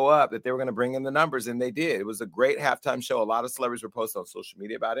and show up that they were going to bring in the numbers, and they did. It was a great halftime show. A lot of celebrities were posting on social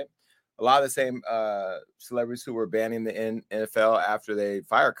media about it. A lot of the same celebrities who were banning the NFL after they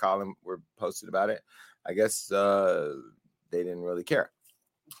fired Colin were posted about it. I guess they didn't really care.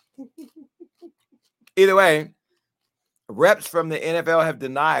 Either way, reps from the NFL have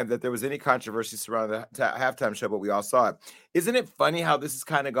denied that there was any controversy surrounding the halftime show, but we all saw it. Isn't it funny how this has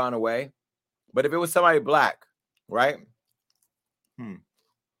kind of gone away? But if it was somebody black, right?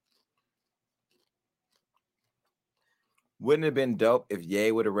 Wouldn't it have been dope if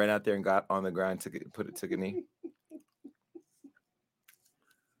Ye would have ran out there and got on the ground, took a knee?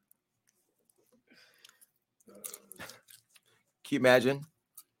 Can you imagine?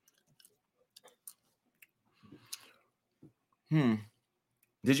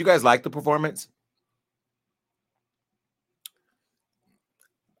 Did you guys like the performance?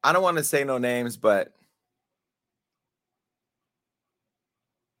 I don't want to say no names, but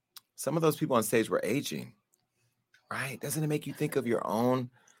some of those people on stage were aging, right? Doesn't it make you think of your own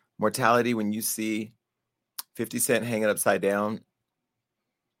mortality when you see 50 Cent hanging upside down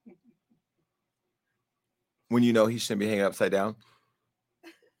when you know he shouldn't be hanging upside down?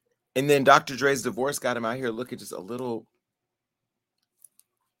 And then Dr. Dre's divorce got him out here looking just a little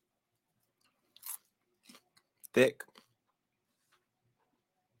thick.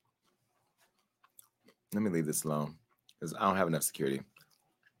 Let me leave this alone because I don't have enough security.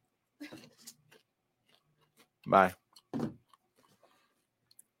 Bye.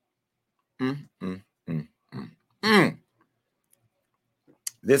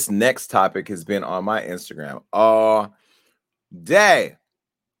 This next topic has been on my Instagram all day.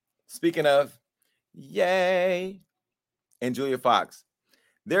 Speaking of, Ye and Julia Fox,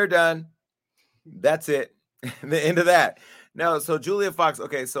 they're done. That's it. The end of that. No, so Julia Fox.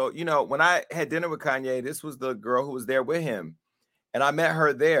 Okay, so when I had dinner with Kanye, this was the girl who was there with him, and I met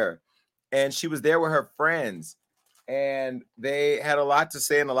her there, and she was there with her friends, and they had a lot to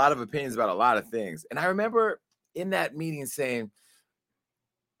say and a lot of opinions about a lot of things. And I remember in that meeting saying,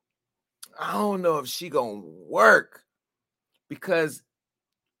 I don't know if she gonna work, because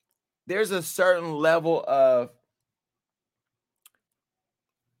there's a certain level of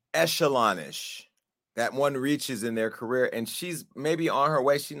echelonish that one reaches in their career, and she's maybe on her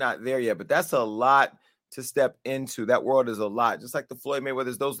way. She's not there yet, but that's a lot to step into. That world is a lot. Just like the Floyd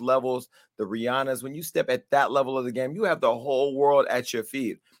Mayweathers, those levels, the Rihannas, when you step at that level of the game, you have the whole world at your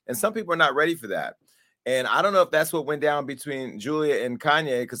feet. And some people are not ready for that. And I don't know if that's what went down between Julia and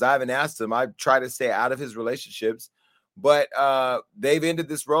Kanye, because I haven't asked him. I try to stay out of his relationships, but they've ended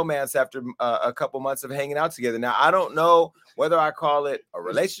this romance after a couple months of hanging out together. Now, I don't know whether I call it a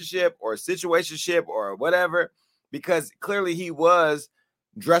relationship or a situationship or whatever, because clearly he was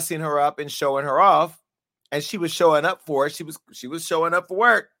dressing her up and showing her off, and she was showing up for it. She was showing up for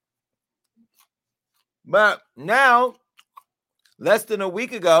work. But now, less than a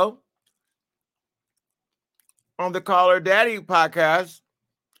week ago, on the Call Her Daddy podcast,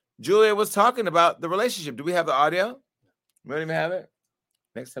 Julia was talking about the relationship. Do we have the audio? We don't even have it.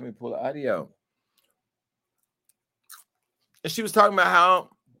 Next time we pull the audio. And she was talking about how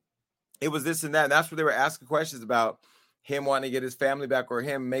it was this and that. And that's where they were asking questions about him wanting to get his family back, or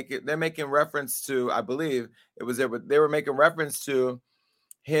him they're making reference to, I believe it was there, but they were making reference to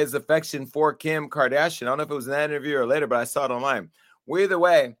his affection for Kim Kardashian. I don't know if it was in that interview or later, but I saw it online. Well, either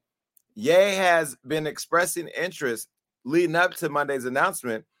way, Ye has been expressing interest leading up to Monday's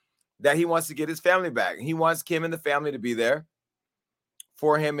announcement that he wants to get his family back. He wants Kim and the family to be there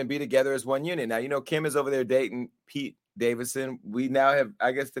for him and be together as one unit. Now, Kim is over there dating Pete Davidson. We now have,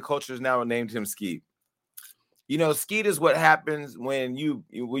 I guess the culture has now named him Skeet. Skeet is what happens when you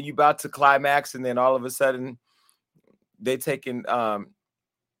about to climax, and then all of a sudden they're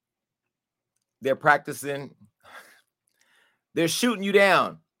practicing. They're shooting you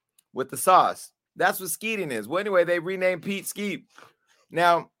down with the sauce. That's what skeeting is. Well, anyway, they renamed Pete Skeet.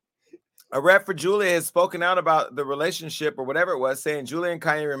 Now, a rep for Julia has spoken out about the relationship or whatever it was, saying Julia and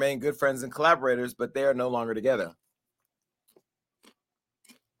Kanye remain good friends and collaborators, but they are no longer together.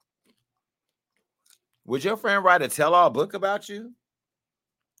 Would your friend write a tell-all book about you?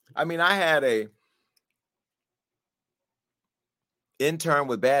 I mean, I had a intern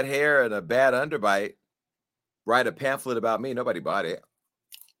with bad hair and a bad underbite write a pamphlet about me. Nobody bought it.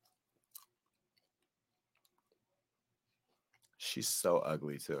 She's so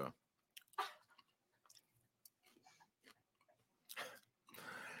ugly, too.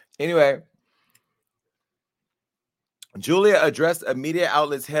 Anyway, Julia addressed a media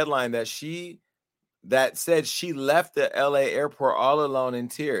outlet's headline that said she left the LA airport all alone in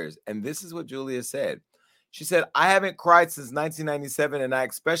tears. And this is what Julia said. She said, I haven't cried since 1997, and I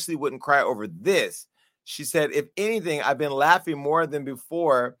especially wouldn't cry over this. She said, if anything, I've been laughing more than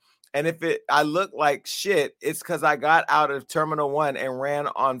before. And if I look like shit, it's because I got out of Terminal 1 and ran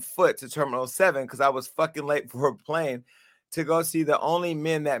on foot to Terminal 7 because I was fucking late for a plane to go see the only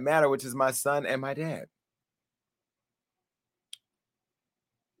men that matter, which is my son and my dad.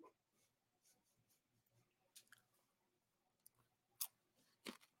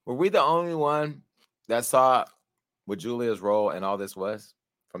 Were we the only one that saw what Julia's role in all this was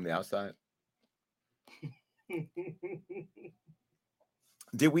from the outside?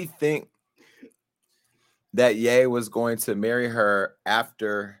 Did we think that Ye was going to marry her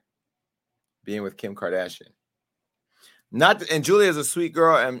after being with Kim Kardashian? And Julia is a sweet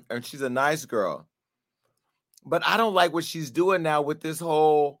girl and she's a nice girl. But I don't like what she's doing now with this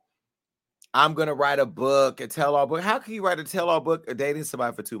whole, I'm going to write a book, a tell-all book. How can you write a tell-all book of dating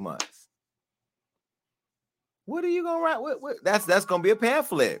somebody for 2 months? What are you going to write? What? That's going to be a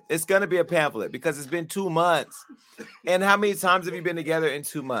pamphlet. It's going to be a pamphlet because it's been 2 months. And how many times have you been together in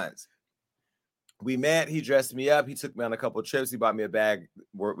 2 months? We met, he dressed me up, he took me on a couple of trips, he bought me a bag,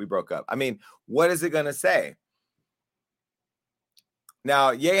 we broke up. I mean, what is it going to say?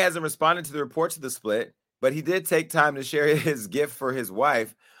 Now, Ye hasn't responded to the reports of the split, but he did take time to share his gift for his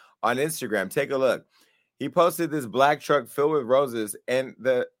wife on Instagram. Take a look. He posted this black truck filled with roses, and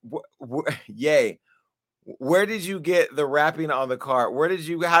Ye, where did you get the wrapping on the car?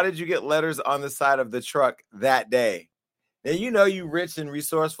 How did you get letters on the side of the truck that day? And you know you rich and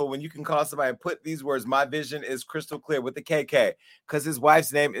resourceful when you can call somebody and put these words, my vision is crystal clear with the KK, because his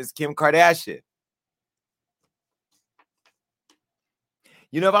wife's name is Kim Kardashian.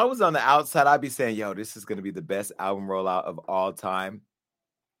 You know, if I was on the outside, I'd be saying, yo, this is going to be the best album rollout of all time.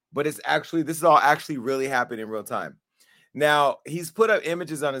 But this is all actually really happening in real time. Now, he's put up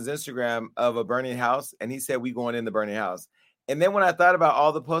images on his Instagram of a burning house, and he said, we going in the burning house. And then when I thought about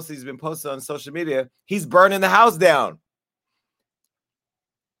all the posts he's been posting on social media, he's burning the house down.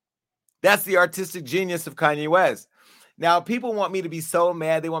 That's the artistic genius of Kanye West. Now, people want me to be so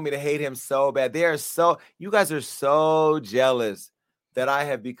mad. They want me to hate him so bad. You guys are so jealous that I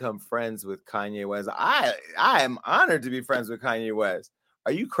have become friends with Kanye West. I am honored to be friends with Kanye West.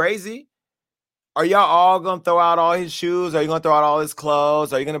 Are you crazy? Are y'all all going to throw out all his shoes? Are you going to throw out all his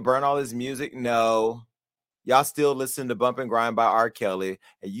clothes? Are you going to burn all his music? No. Y'all still listen to Bump and Grind by R. Kelly,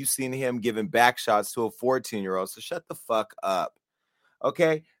 and you seen him giving back shots to a 14-year-old. So shut the fuck up.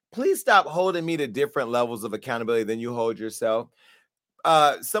 Okay? Please stop holding me to different levels of accountability than you hold yourself.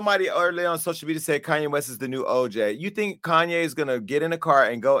 Somebody earlier on social media said Kanye West is the new OJ. You think Kanye is going to get in a car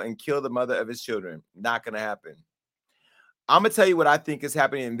and go and kill the mother of his children? Not going to happen. I'm going to tell you what I think is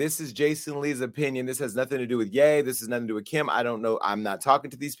happening, and this is Jason Lee's opinion. This has nothing to do with Ye. This has nothing to do with Kim. I don't know. I'm not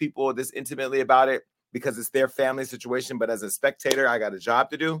talking to these people this intimately about it because it's their family situation, but as a spectator, I got a job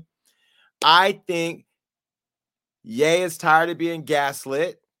to do. I think Ye is tired of being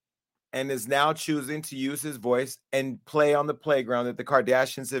gaslit and is now choosing to use his voice and play on the playground that the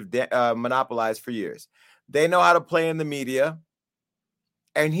Kardashians have monopolized for years. They know how to play in the media,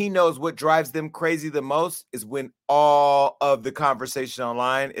 and he knows what drives them crazy the most is when all of the conversation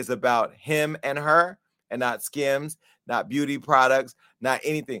online is about him and her and not Skims, not beauty products, not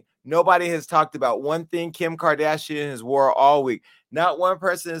anything. Nobody has talked about one thing Kim Kardashian has wore all week. Not one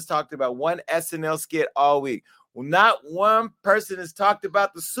person has talked about one SNL skit all week. Well, not one person has talked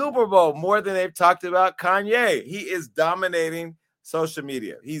about the Super Bowl more than they've talked about Kanye. He is dominating social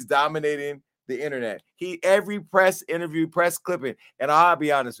media. He's dominating the internet. Every press interview, press clipping, and I'll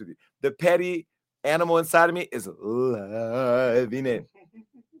be honest with you, the petty animal inside of me is loving it.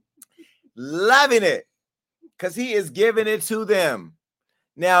 Loving it. Because he is giving it to them.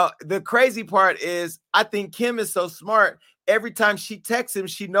 Now, the crazy part is I think Kim is so smart. Every time she texts him,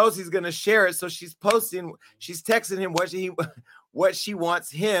 she knows he's going to share it. So she's texting him what she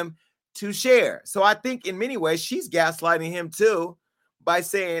wants him to share. So I think in many ways, she's gaslighting him too by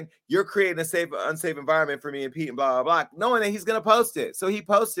saying, you're creating a unsafe environment for me and Pete and blah, blah, blah, knowing that he's going to post it. So he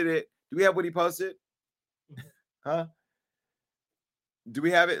posted it. Do we have what he posted? Huh? Do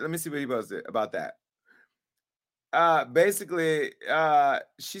we have it? Let me see what he posted about that. Basically,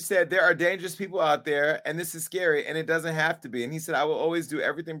 she said, there are dangerous people out there, and this is scary, and it doesn't have to be. And he said, I will always do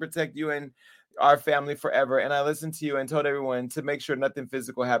everything to protect you and our family forever. And I listened to you and told everyone to make sure nothing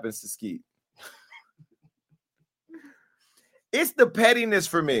physical happens to Skeet. It's the pettiness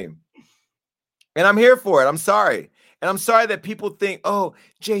for me. And I'm here for it. I'm sorry. And I'm sorry that people think, oh,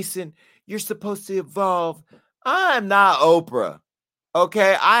 Jason, you're supposed to evolve. I'm not Oprah.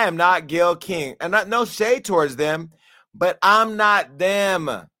 Okay, I am not Gayle King, and no shade towards them, but I'm not them.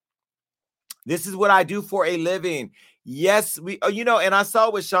 This is what I do for a living. Yes, and I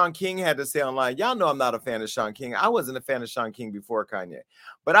saw what Sean King had to say online. Y'all know I'm not a fan of Sean King. I wasn't a fan of Sean King before Kanye.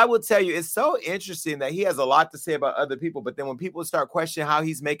 But I will tell you, it's so interesting that he has a lot to say about other people. But then when people start questioning how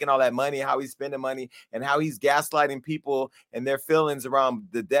he's making all that money, how he's spending money, and how he's gaslighting people and their feelings around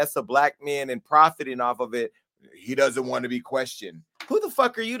the deaths of black men and profiting off of it, he doesn't want to be questioned. Who the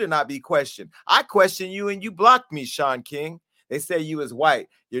fuck are you to not be questioned? I question you and you blocked me, Sean King. They say you is white.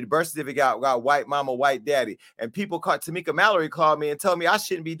 Your birth certificate got white mama, white daddy. And people Tamika Mallory called me and told me I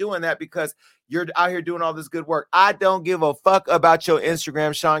shouldn't be doing that because you're out here doing all this good work. I don't give a fuck about your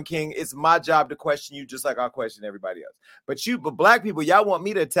Instagram, Sean King. It's my job to question you just like I'll question everybody else. But black people, y'all want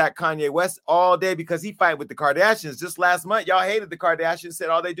me to attack Kanye West all day because he fight with the Kardashians. Just last month, y'all hated the Kardashians, said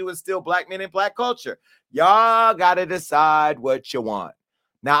all they do is steal black men and black culture. Y'all got to decide what you want.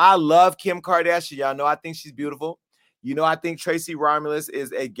 Now, I love Kim Kardashian. Y'all know I think she's beautiful. You know, I think Tracy Romulus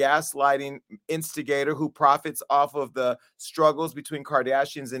is a gaslighting instigator who profits off of the struggles between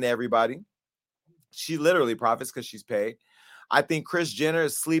Kardashians and everybody. She literally profits because she's paid. I think Kris Jenner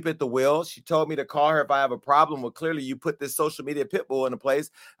is asleep at the wheel. She told me to call her if I have a problem. Well, clearly you put this social media pit bull into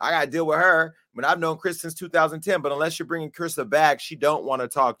place. I got to deal with her. I mean, I've known Kris since 2010, but unless you're bringing Kris a bag, she don't want to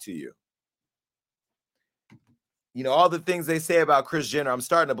talk to you. You know, all the things they say about Kris Jenner, I'm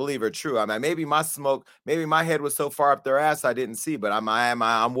starting to believe are true. I mean, maybe my head was so far up their ass I didn't see, but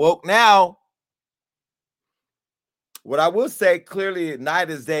I'm woke now. What I will say clearly night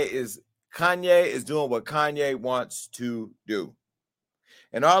as day is Kanye is doing what Kanye wants to do.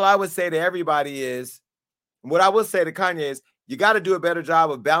 And all I would say to everybody is, what I will say to Kanye is, you got to do a better job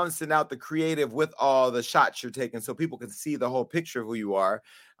of balancing out the creative with all the shots you're taking so people can see the whole picture of who you are.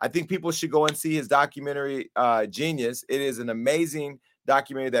 I think people should go and see his documentary, Genius. It is an amazing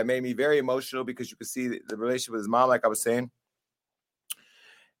documentary that made me very emotional because you can see the relationship with his mom, like I was saying.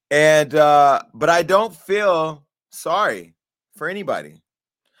 And but I don't feel sorry for anybody.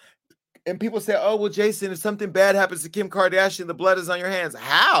 And people say, oh, well, Jason, if something bad happens to Kim Kardashian, the blood is on your hands.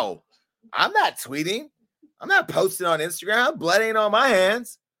 How? I'm not tweeting. I'm not posting on Instagram. Blood ain't on my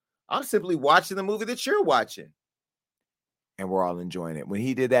hands. I'm simply watching the movie that you're watching. And we're all enjoying it. When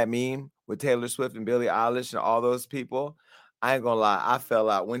he did that meme with Taylor Swift and Billie Eilish and all those people, I ain't gonna lie, I fell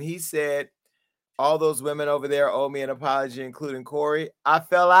out. When he said, all those women over there owe me an apology, including Corey, I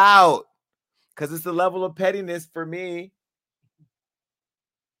fell out. Because it's the level of pettiness for me.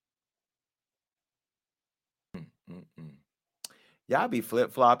 Y'all be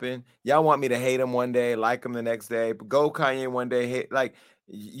flip-flopping. Y'all want me to hate him one day, like him the next day, go Kanye one day, hate. Like,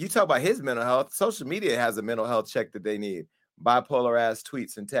 you talk about his mental health. Social media has a mental health check that they need. Bipolar ass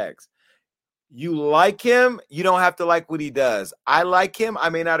tweets and texts. You like him, you don't have to like what he does. I like him. I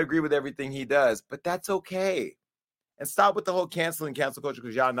may not agree with everything he does, but that's okay. And stop with the whole cancel culture,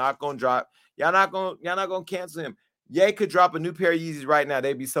 because y'all not gonna drop. Y'all not gonna cancel him. Ye could drop a new pair of Yeezys right now.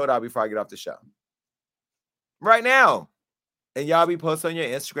 They'd be sold out before I get off the show. Right now. And y'all be posting on your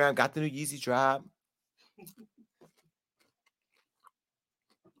Instagram, got the new Yeezy drop.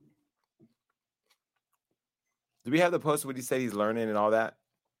 Do we have the post where he said he's learning and all that?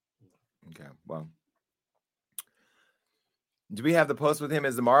 Okay, well. Do we have the post with him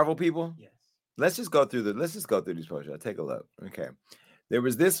as the Marvel people? Yes. Let's just go through these posts. I'll take a look. Okay. There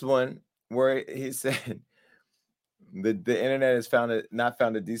was this one where he said the internet has not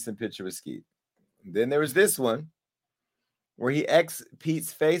found a decent picture of Skeet. Then there was this one where he X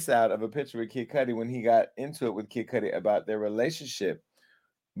Pete's face out of a picture with Kid Cudi when he got into it with Kid Cudi about their relationship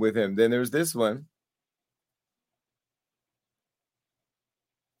with him. Then there was this one.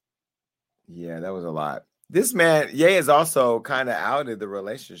 Yeah, that was a lot. This man, Ye, is also kind of outed the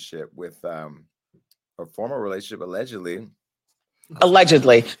relationship with a former relationship, allegedly,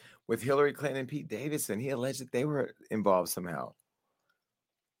 with Hillary Clinton and Pete Davidson. He alleged that they were involved somehow.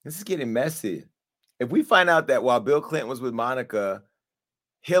 This is getting messy. If we find out that while Bill Clinton was with Monica,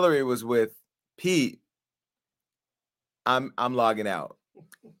 Hillary was with Pete, I'm logging out.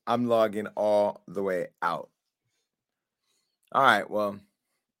 I'm logging all the way out. All right, well,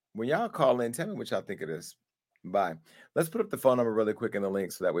 when y'all call in, tell me what y'all think of this. Bye. Let's put up the phone number really quick in the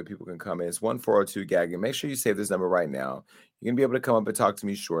link so that way people can come in. It's 1402-GAG. And make sure you save this number right now. You're going to be able to come up and talk to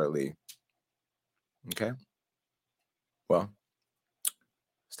me shortly. Okay? Well,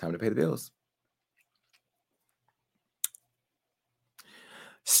 it's time to pay the bills.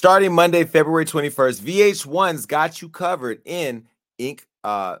 Starting Monday, February 21st, VH1's got you covered in ink.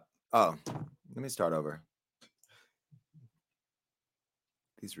 Let me start over.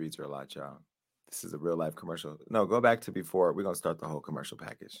 These reads are a lot, y'all. This is a real life commercial. No, go back to before. We're going to start the whole commercial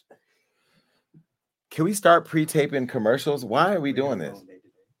package. Can we start pre-taping commercials? Why are we doing this?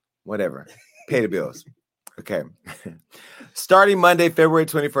 Whatever. Pay the bills. Okay. Starting Monday, February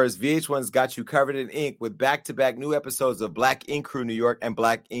 21st, VH1's got you covered in ink with back-to-back new episodes of Black Ink Crew New York and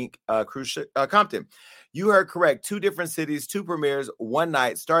Black Ink Crew Compton. You heard correct. 2 different cities, 2 premieres, one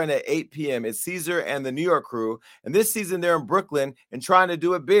night, starting at 8 p.m. It's Caesar and the New York crew. And this season, they're in Brooklyn and trying to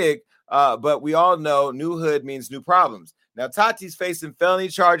do it big. But we all know new hood means new problems. Now, Tati's facing felony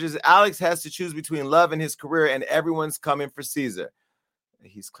charges. Alex has to choose between love and his career, and everyone's coming for Caesar.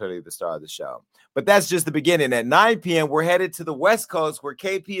 He's clearly the star of the show. But that's just the beginning. At 9 p.m., we're headed to the West Coast where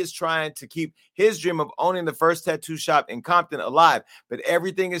KP is trying to keep his dream of owning the first tattoo shop in Compton alive. But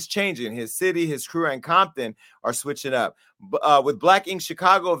everything is changing. His city, his crew, and Compton are switching up. With Black Ink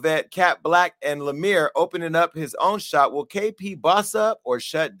Chicago vet Cat Black and Lemire opening up his own shop, will KP boss up or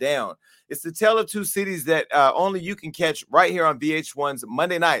shut down? It's the tale of 2 cities that only you can catch right here on VH1's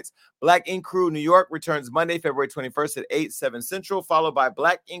Monday nights. Black Ink Crew New York returns Monday, February 21st at 8/7 Central, followed by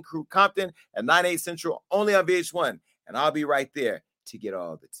Black Ink Crew Compton at 9/8 Central, only on VH1. And I'll be right there to get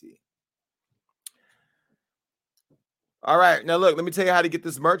all the tea. All right. Now, look, let me tell you how to get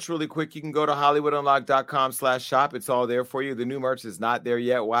this merch really quick. You can go to HollywoodUnlocked.com/shop. It's all there for you. The new merch is not there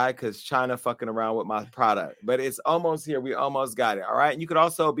yet. Why? Because China fucking around with my product. But it's almost here. We almost got it. All right. And you could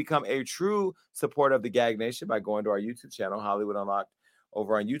also become a true supporter of the Gag Nation by going to our YouTube channel, Hollywood Unlocked,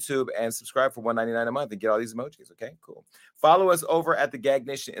 over on YouTube, and subscribe for $1.99 a month and get all these emojis. Okay, cool. Follow us over at the Gag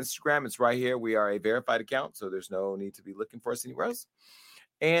Nation Instagram. It's right here. We are a verified account, so there's no need to be looking for us anywhere else.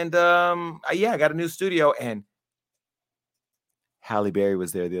 And yeah, I got a new studio, and Halle Berry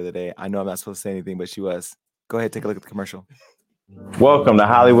was there the other day. I know I'm not supposed to say anything, but she was. Go ahead, take a look at the commercial. Welcome to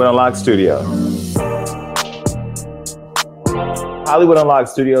Hollywood Unlocked Studios. Hollywood Unlocked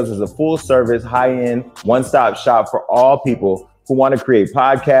Studios is a full-service, high-end, one-stop shop for all people who want to create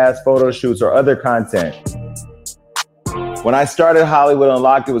podcasts, photo shoots, or other content. When I started Hollywood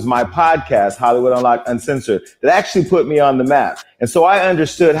Unlocked, it was my podcast, Hollywood Unlocked Uncensored, that actually put me on the map. And so I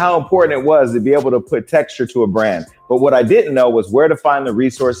understood how important it was to be able to put texture to a brand. But what I didn't know was where to find the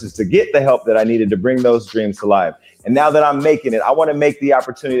resources to get the help that I needed to bring those dreams to life. And now that I'm making it, I want to make the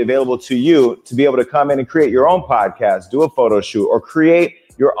opportunity available to you to be able to come in and create your own podcast, do a photo shoot, or create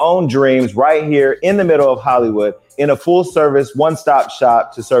your own dreams right here in the middle of Hollywood in a full service, one-stop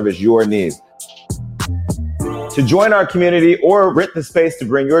shop to service your needs. To join our community or rent the space to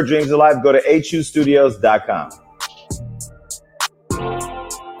bring your dreams to life, go to hustudios.com.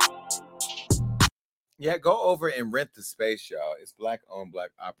 Yeah, go over and rent the space, y'all. It's Black owned,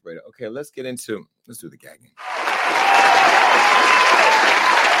 Black operated. Okay, let's do the gagging.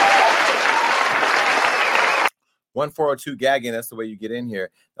 1402 gagging, that's the way you get in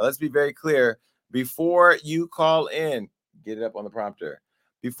here. Now, let's be very clear. Before you call in, get it up on the prompter.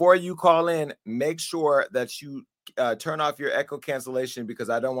 Before you call in, make sure that you turn off your echo cancellation, because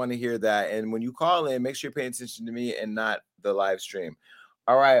I don't want to hear that. And when you call in, make sure you're paying attention to me and not the live stream.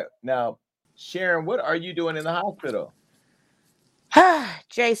 All right. Now, Sharon, what are you doing in the hospital?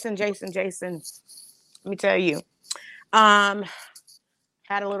 Jason. Let me tell you. Had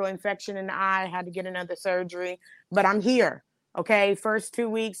a little infection in the eye, had to get another surgery, but I'm here. Okay. Last 2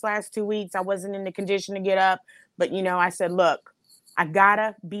 weeks, I wasn't in the condition to get up, but I said, look, I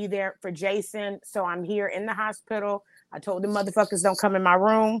gotta be there for Jason. So I'm here in the hospital. I told the motherfuckers don't come in my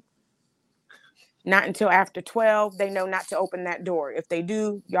room. Not until after 12. They know not to open that door. If they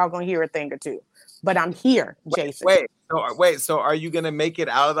do, y'all gonna hear a thing or two. But I'm here, Jason. So are you gonna make it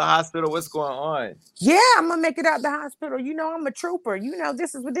out of the hospital? What's going on? Yeah, I'm gonna make it out of the hospital. I'm a trooper.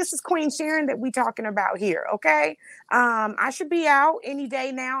 This is Queen Sharon that we talking about here. Okay. I should be out any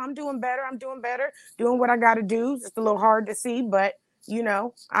day now. I'm doing better. Doing what I gotta do. It's a little hard to see, but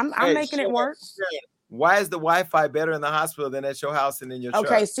I'm making it work. Why is the Wi-Fi better in the hospital than at your house and in your truck?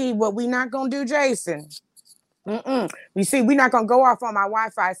 Okay, see what we not gonna do, Jason. You see, we're not gonna go off on my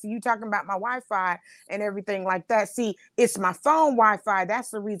Wi-Fi. See, you talking about my Wi-Fi and everything like that. See, it's my phone Wi-Fi.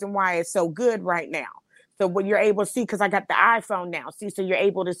 That's the reason why it's so good right now. So what you're able to see, because I got the iPhone now. See, so you're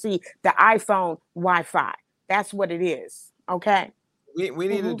able to see the iPhone Wi-Fi. That's what it is. Okay. We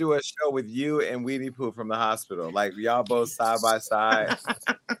need to do a show with you and Weedy Poo from the hospital. Like y'all both side by side.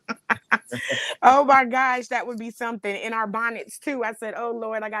 Oh my gosh, that would be something. In our bonnets too. I said, oh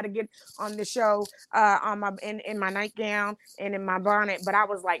Lord, I got to get on the show in my nightgown and in my bonnet. But I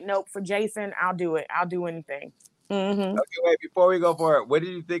was like, nope, for Jason, I'll do it. I'll do anything. Okay, wait, before we go for it, what did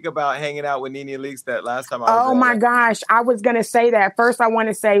you think about hanging out with Nene Leakes that last time I was Oh my gosh, I was going to say that. First, I want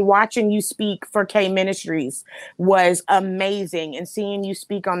to say watching you speak for K Ministries was amazing, and seeing you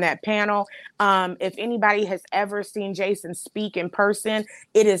speak on that panel. If anybody has ever seen Jason speak in person,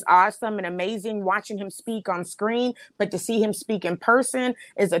 it is awesome and amazing watching him speak on screen, but to see him speak in person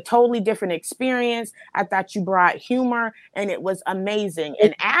is a totally different experience. I thought you brought humor and it was amazing.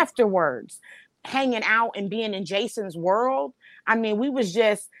 And afterwards, hanging out and being in Jason's world. I mean, we was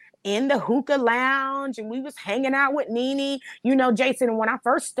just in the hookah lounge and we was hanging out with Nene. Jason, and when I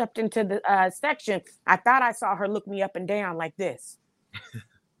first stepped into the section, I thought I saw her look me up and down like this.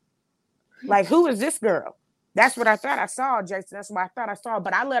 Like, who is this girl? That's what I thought I saw, Jason. That's what I thought I saw.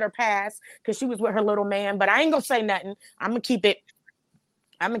 But I let her pass because she was with her little man. But I ain't gonna say nothing. I'm gonna keep it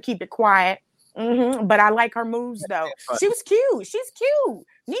quiet. But I like her moves though. She was cute. She's cute.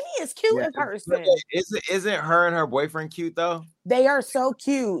 Nene is cute in person. Isn't her and her boyfriend cute though? They are so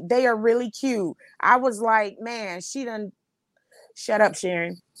cute. They are really cute. I was like, man, she done. Shut up,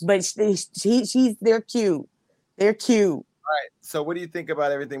 Sharon. But they're cute. They're cute. All right. So what do you think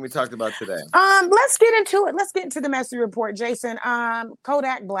about everything we talked about today? Let's get into it. Let's get into the messy report, Jason.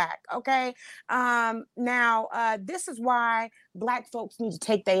 Kodak Black. Okay. Now, this is why Black folks need to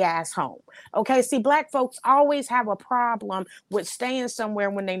take their ass home. Okay. See, Black folks always have a problem with staying somewhere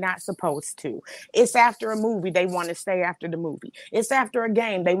when they're not supposed to. It's after a movie. They want to stay after the movie. It's after a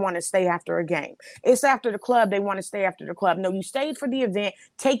game. They want to stay after a game. It's after the club. They want to stay after the club. No, you stayed for the event.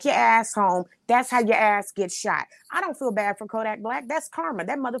 Take your ass home. That's how your ass gets shot. I don't feel bad for Kodak Kodak Black. That's karma.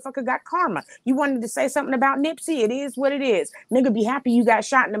 That motherfucker got karma. You wanted to say something about Nipsey. It is what it is. Nigga, be happy you got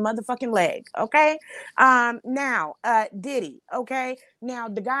shot in the motherfucking leg. Okay. Now, Diddy. Okay. Now,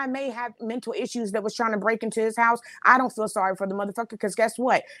 the guy may have mental issues that was trying to break into his house. I don't feel sorry for the motherfucker because guess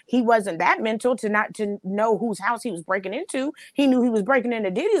what? He wasn't that mental to not to know whose house he was breaking into. He knew he was breaking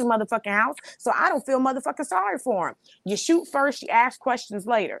into Diddy's motherfucking house. So I don't feel motherfucking sorry for him. You shoot first, you ask questions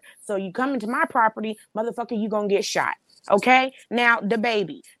later. So you come into my property, motherfucker, you gonna get shot. Okay, now the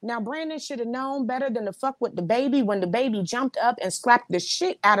baby. Now Brandon should have known better than to fuck with the baby when the baby jumped up and slapped the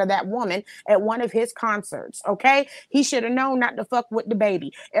shit out of that woman at one of his concerts. Okay, he should have known not to fuck with the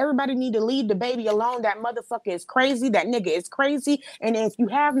baby. Everybody need to leave the baby alone. That motherfucker is crazy. That nigga is crazy. And if you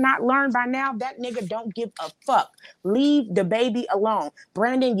have not learned by now, that nigga don't give a fuck. Leave the baby alone.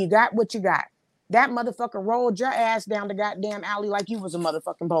 Brandon, you got what you got. That motherfucker rolled your ass down the goddamn alley like you was a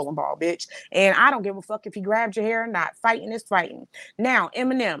motherfucking bowling ball, bitch. And I don't give a fuck if he grabbed your hair or not. Fighting is fighting. Now,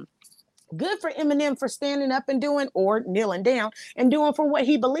 Eminem. Good for Eminem for standing up and doing, or kneeling down and doing for what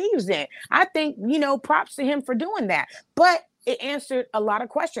he believes in. I think, props to him for doing that. But it answered a lot of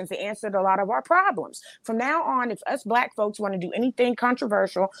questions. It answered a lot of our problems. From now on, if us black folks want to do anything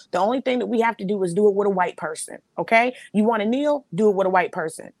controversial, the only thing that we have to do is do it with a white person. Okay? You want to kneel? Do it with a white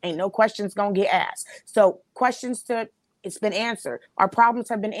person. Ain't no questions gonna get asked. So it's been answered. Our problems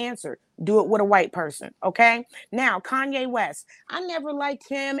have been answered. Do it with a white person, okay? Now, Kanye West. I never liked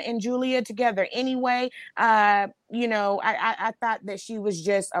him and Julia together anyway. I thought that she was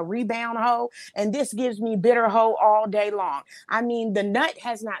just a rebound hoe, and this gives me bitter hoe all day long. I mean, the nut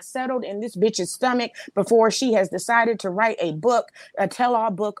has not settled in this bitch's stomach before she has decided to write a book, a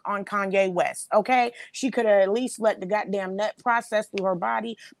tell-all book on Kanye West, okay? She could have at least let the goddamn nut process through her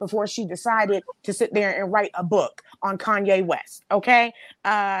body before she decided to sit there and write a book on Kanye West, okay?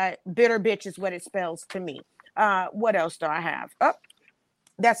 Bitter bitch is what it spells to me. What else do I have? Oh,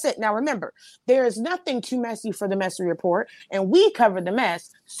 that's it. Now remember, there is nothing too messy for the messy report, and we cover the mess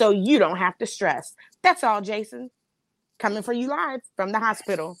so you don't have to stress. That's all, Jason. Coming for you live from the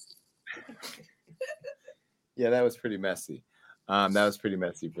hospital. Yeah, that was pretty messy. That was pretty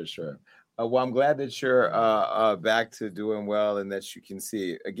messy for sure. Well, I'm glad that you're back to doing well and that you can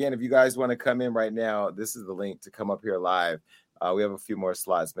see. Again, if you guys want to come in right now, this is the link to come up here live. We have a few more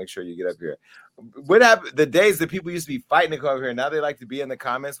slots. Make sure you get up here. What happened? The days that people used to be fighting to come over here, now they like to be in the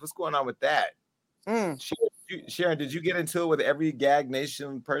comments. What's going on with that? Sharon, did you get into it with every Gag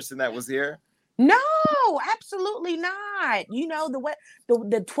Nation person that was here? No, absolutely not.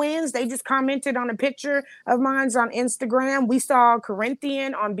 The twins, they just commented on a picture of mine's on Instagram. We saw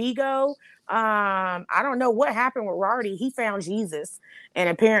Corinthian on Bigo. I don't know what happened with Rardy. He found Jesus and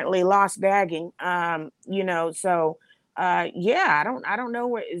apparently lost gagging. I don't know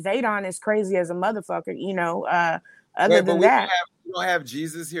where Zaydon is crazy as a mother than that. We don't have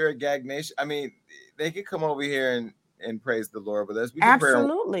Jesus here at Gag Nation. I mean, they could come over here and praise the Lord with us.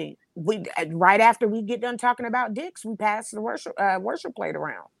 Absolutely. We right after we get done talking about dicks, we pass the worship plate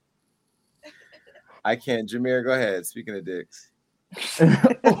around. I can't. Jameer, go ahead. Speaking of dicks.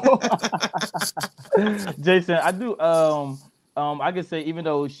 Jason, I do I can say, even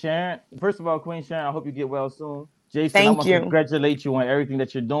though Sharon, first of all, Queen Sharon, I hope you get well soon. Jason, I want to congratulate you on everything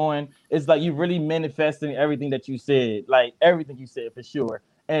that you're doing. It's like you really manifesting everything that you said, like everything you said for sure.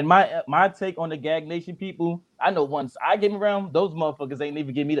 And my take on the Gag Nation people, I know once I get around, those motherfuckers ain't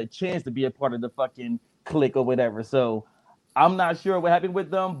even give me the chance to be a part of the fucking clique or whatever. So I'm not sure what happened with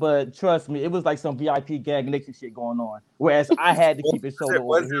them, but trust me, it was like some VIP Gag Nation shit going on. Whereas I had to keep it solo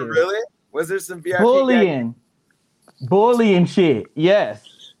over here. Really? Was there some VIP bullying shit? Yes.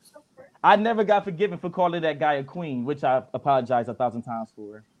 I never got forgiven for calling that guy a queen, which I apologize 1,000 times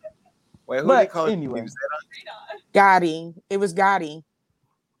for. Wait, who did call anyway? Gotti. It was Gotti.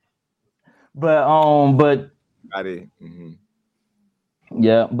 But Gotti. Mm-hmm.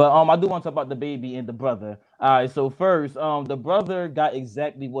 Yeah, but I do want to talk about the baby and the brother. All right, so first, the brother got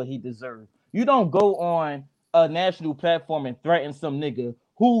exactly what he deserved. You don't go on a national platform and threaten some nigga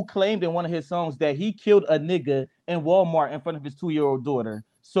who claimed in one of his songs that he killed a nigga in Walmart in front of his 2-year-old daughter.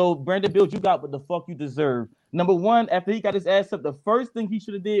 So, Brandon Bills, you got what the fuck you deserve. Number one, after he got his ass up, the first thing he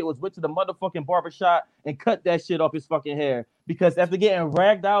should have did was went to the motherfucking barbershop and cut that shit off his fucking hair. Because after getting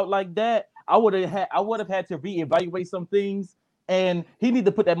ragged out like that, I would have had to reevaluate some things. And he need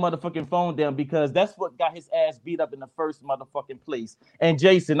to put that motherfucking phone down because that's what got his ass beat up in the first motherfucking place. And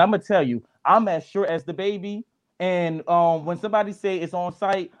Jason, I'm gonna tell you, I'm as sure as the baby. And when somebody say it's on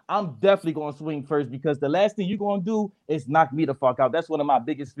site, I'm definitely going to swing first because the last thing you're going to do is knock me the fuck out. That's one of my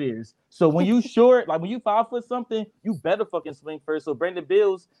biggest fears. So when you short, like when you 5 foot something, you better fucking swing first. So Brandon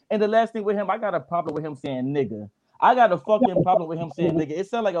Bills, and the last thing with him, I got a problem with him saying nigga. I got a fucking problem with him saying nigga. It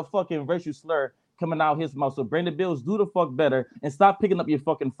sounds like a fucking racial slur coming out his mouth. So Brandon Bills, do the fuck better and stop picking up your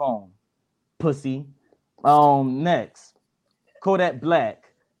fucking phone, pussy. Next, Kodak Black.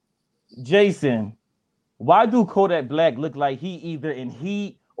 Jason, why do Kodak Black look like he either in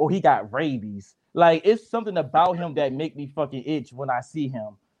heat or he got rabies? Like, it's something about him that make me fucking itch when I see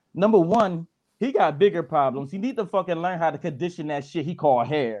him. Number one, he got bigger problems. He need to fucking learn how to condition that shit he call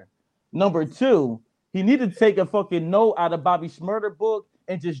hair. Number two, he need to take a fucking note out of Bobby Shmurda book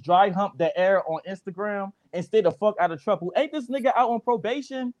and just dry hump the air on Instagram and stay the fuck out of trouble. Ain't this nigga out on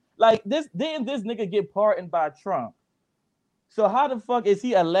probation? Like, didn't this nigga get pardoned by Trump? So how the fuck is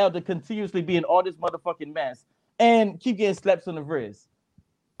he allowed to continuously be in all this motherfucking mess and keep getting slaps on the wrist?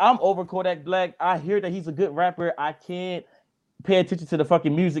 I'm over Kodak Black. I hear that he's a good rapper. I can't pay attention to the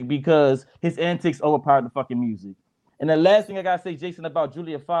fucking music because his antics overpower the fucking music. And the last thing I gotta say, Jason, about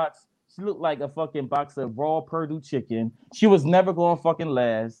Julia Fox, she looked like a fucking box of raw Purdue chicken. She was never going to fucking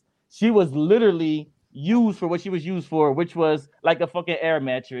last. She was literally used for what she was used for, which was like a fucking air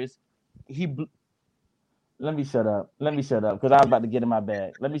mattress. Let me shut up. Because I was about to get in my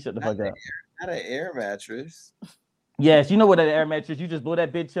bag. Let me shut the fuck up. Not an air mattress. Yes, you know what an air mattress. You just blow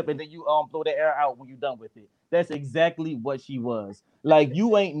that bitch up and then you blow the air out when you're done with it. That's exactly what she was. Like,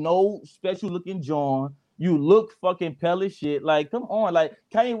 you ain't no special looking John. You look fucking pale as shit. Like, come on. Like,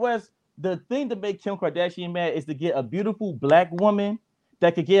 Kanye West, the thing to make Kim Kardashian mad is to get a beautiful black woman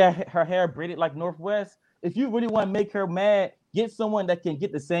that could get her hair braided like Northwest. If you really want to make her mad, get someone that can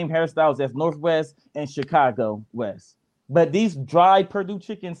get the same hairstyles as Northwest and Chicago West. But these dry Purdue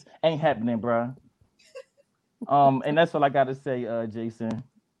chickens ain't happening, bro. And that's all I gotta say, Jason.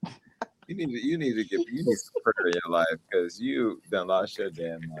 You need some prayer in your life because you done lost your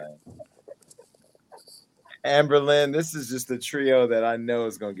damn mind. Amberlynn, this is just a trio that I know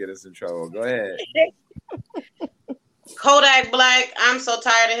is gonna get us in trouble. Go ahead. Kodak Black, I'm so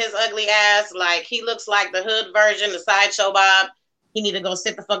tired of his ugly ass. Like, he looks like the hood version, the sideshow Bob. He need to go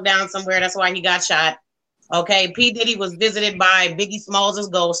sit the fuck down somewhere. That's why he got shot. Okay, P. Diddy was visited by Biggie Smalls'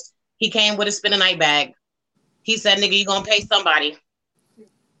 ghost. He came with a spin-a-night bag. He said, nigga, you gonna pay somebody.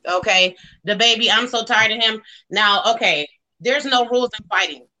 Okay, the baby, I'm so tired of him. Now, okay, there's no rules in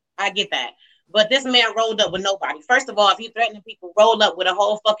fighting. I get that. But this man rolled up with nobody. First of all, if he's threatening people, roll up with a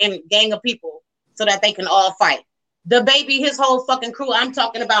whole fucking gang of people so that they can all fight. The baby, his whole fucking crew, I'm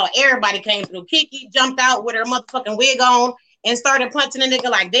talking about, everybody came through. Kiki jumped out with her motherfucking wig on and started punching a nigga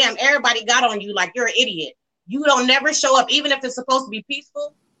like, damn, everybody got on you like you're an idiot. You don't never show up, even if it's supposed to be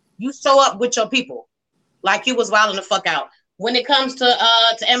peaceful, you show up with your people. Like, you was wilding the fuck out. When it comes to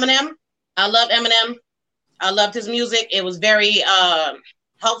Eminem, I love Eminem. I loved his music. It was very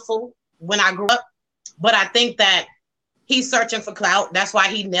helpful when I grew up. But I think that he's searching for clout. That's why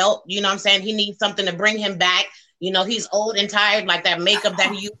he knelt. You know what I'm saying? He needs something to bring him back. You know, he's old and tired, like that makeup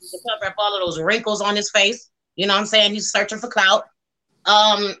that he uses to cover up all of those wrinkles on his face. You know what I'm saying? He's searching for clout.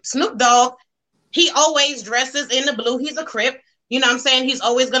 Snoop Dogg, he always dresses in the blue. He's a Crip. You know what I'm saying? He's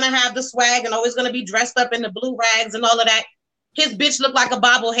always going to have the swag and always going to be dressed up in the blue rags and all of that. His bitch looked like a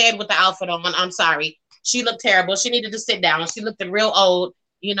bobblehead with the outfit on. I'm sorry. She looked terrible. She needed to sit down. She looked real old.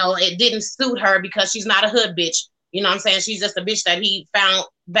 You know, it didn't suit her because she's not a hood bitch. You know what I'm saying? She's just a bitch that he found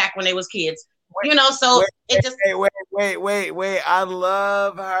back when they was kids. You know, so wait. I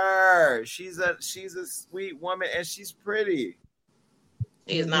love her. She's a sweet woman and she's pretty.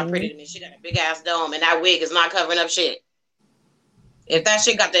 She is not pretty to me. She got a big ass dome and that wig is not covering up shit. If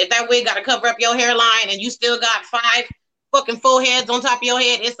that wig got to cover up your hairline and you still got 5 fucking foreheads on top of your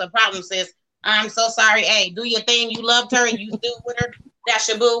head, it's a problem, sis. I'm so sorry. Hey, do your thing. You loved her and you still with her. That's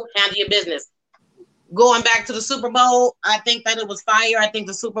your boo. Handle your business. Going back to the Super Bowl, I think that it was fire. I think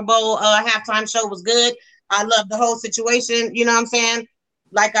the Super Bowl halftime show was good. I love the whole situation. You know what I'm saying?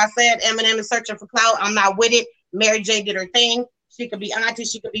 Like I said, Eminem is searching for clout. I'm not with it. Mary J did her thing. She could be auntie.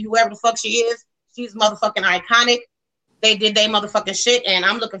 She could be whoever the fuck she is. She's motherfucking iconic. They did their motherfucking shit, and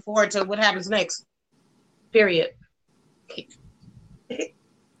I'm looking forward to what happens next. Period.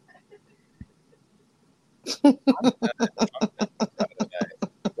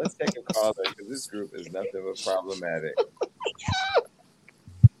 Let's take a call because this group is nothing but problematic.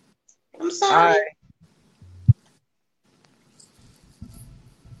 I'm sorry. Hi.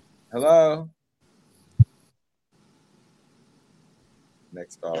 Hello.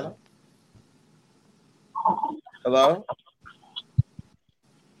 Next caller. Hello.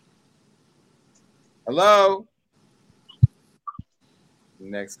 Hello.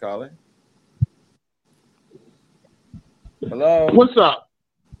 Next caller. Hello. What's up?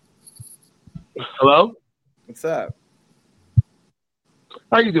 Hello. What's up?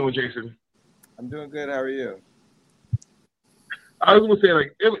 How you doing, Jason? I'm doing good. How are you? I was gonna say,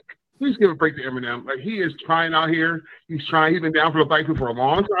 like, please give a break to Eminem. Like, he is trying out here. He's trying. He's been down for the fight for a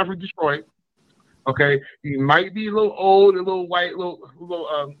long time for Detroit. Okay, he might be a little old, a little white, little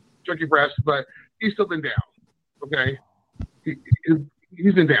jerky breast, but he's still been down. Okay,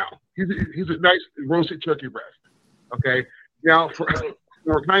 he's been down. He's a nice roasted turkey breast. Okay, now for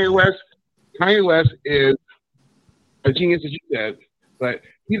Kanye West is a genius, as you said, but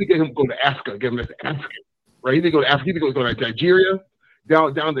he need to get him to go to Africa, get him to Africa, right? He need to go to Africa. He need to go to Nigeria,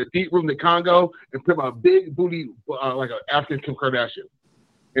 down the deep room in the Congo, and put a big booty like an African Kim Kardashian,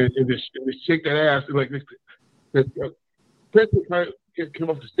 and just shake that ass and like this. Princess came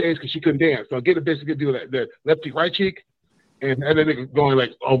off the stage because she couldn't dance, so get a bitch to do the left cheek, right cheek, and then nigga going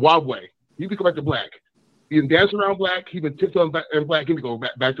like a wild way. You can go back to black. He been dancing around black. He been tiptoeing in black. He can go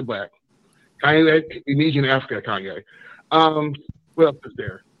back to black. Kanye, he needs you in Africa, Kanye. What else is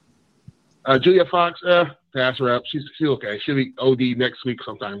there? Julia Fox, pass her up. She's okay. She'll be OD next week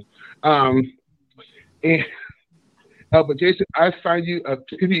sometime. But Jason, I find you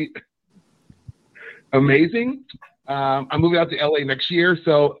pretty amazing. I'm moving out to LA next year,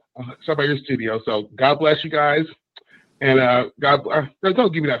 so stop by your studio. So God bless you guys, and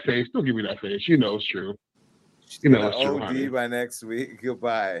don't give me that face. Don't give me that face. You know it's true. You know it's true. OD honey. by next week.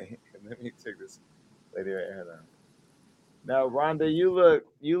 Goodbye. Let me take this lady right here now. Now, Rhonda,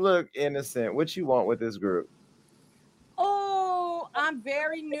 you look innocent. What you want with this group? Oh, I'm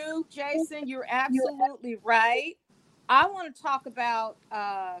very new, Jason. You're absolutely right. I want to talk about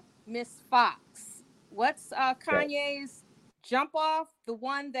Miss Fox. What's Kanye's jump off? The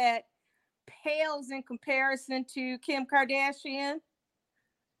one that pales in comparison to Kim Kardashian?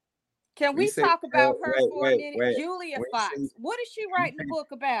 Can we talk about her for a minute? Julia Fox. What is she writing the book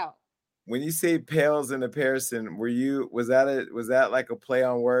about? When you say pales in comparison, was that like a play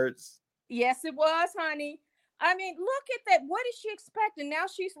on words? Yes, it was, honey. I mean, look at that. What is she expecting? Now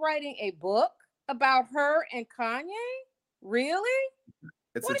she's writing a book about her and Kanye? Really?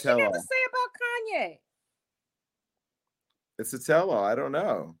 It's what a does she have tell-all. to say about Kanye? It's a tell-all. I don't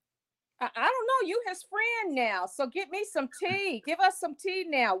know. I don't know. You his friend now. So give me some tea. Give us some tea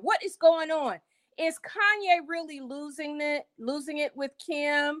now. What is going on? Is Kanye really losing it with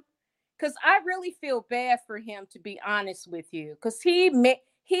Kim? Because I really feel bad for him, to be honest with you. Because he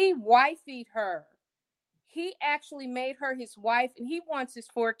wified her. He actually made her his wife, and he wants his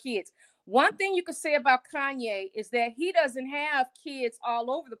 4 kids. One thing you could say about Kanye is that he doesn't have kids all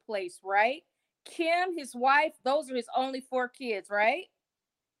over the place, right? Kim, his wife, those are his only 4 kids, right?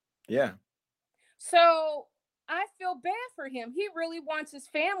 Yeah. So I feel bad for him. He really wants his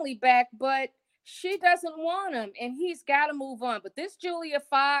family back, but she doesn't want him, and he's got to move on. But this Julia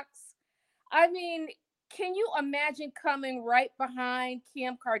Fox, I mean, can you imagine coming right behind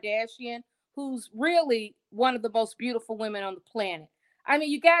Kim Kardashian, who's really one of the most beautiful women on the planet? I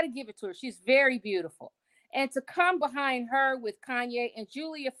mean, you got to give it to her. She's very beautiful. And to come behind her with Kanye and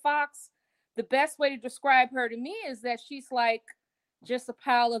Julia Fox, the best way to describe her to me is that she's like just a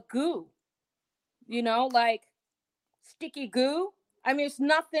pile of goo, like sticky goo. I mean, it's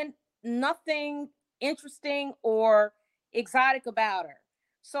nothing interesting or exotic about her.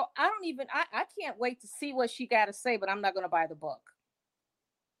 So I can't wait to see what she got to say, but I'm not going to buy the book.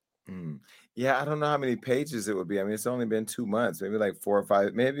 Yeah, I don't know how many pages it would be. I mean, it's only been 2 months, maybe like 4 or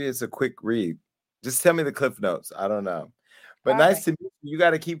 5. Maybe it's a quick read. Just tell me the cliff notes. I don't know. But nice to meet you. You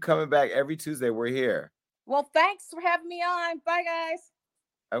got to keep coming back every Tuesday. We're here. Well, thanks for having me on. Bye, guys.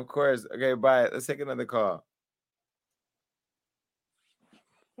 Of course. Okay, bye. Let's take another call.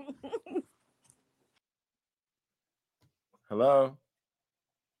 Hello?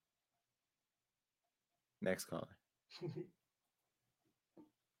 Next caller.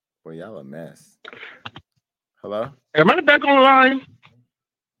 Boy, y'all a mess. Hello? Am I back on the line?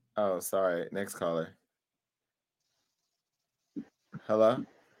 Oh, sorry. Next caller. Hello?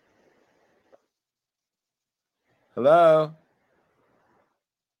 Hello?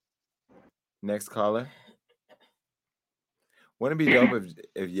 Next caller. Wouldn't it be dope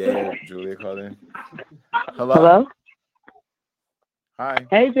if Ye or Julia called in? Hello? Hi.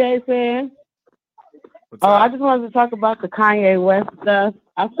 Hey, Jason. What's up? I just wanted to talk about the Kanye West stuff.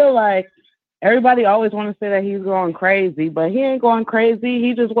 I feel like everybody always want to say that he's going crazy, but he ain't going crazy.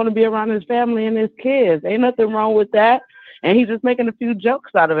 He just want to be around his family and his kids. Ain't nothing wrong with that. And he's just making a few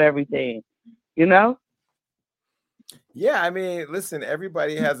jokes out of everything, Yeah, I mean, listen,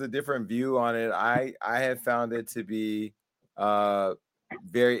 everybody has a different view on it. I have found it to be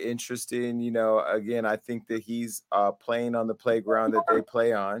very interesting. Again, I think that he's playing on the playground that they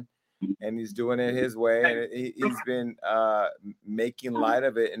play on, and he's doing it his way. And he's been making light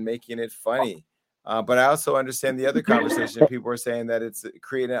of it and making it funny. But I also understand the other conversation. People are saying that it's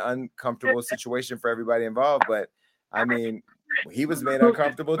creating an uncomfortable situation for everybody involved. But I mean, he was made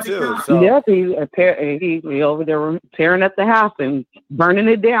uncomfortable too. So Yes, he over there tearing up the house and burning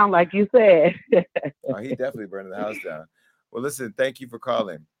it down, like you said. he definitely burning the house down. Well, listen, thank you for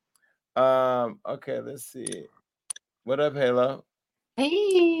calling. Okay, let's see. What up, Halo?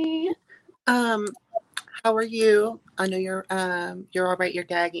 Hey, how are you? I know you're all right. You're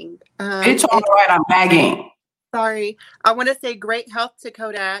gagging. It's all right. I'm gagging. Sorry. I want to say great health to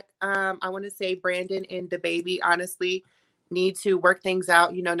Kodak. I want to say Brandon and the baby honestly need to work things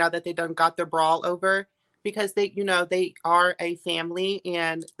out. You know, now that they done got their brawl over, because they, you know, they are a family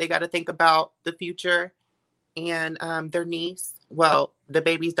and they got to think about the future and their niece. Well, the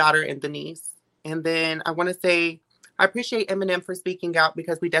baby's daughter and the niece. And then I want to say I appreciate Eminem for speaking out,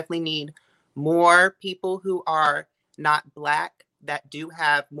 because we definitely need more people who are not Black that do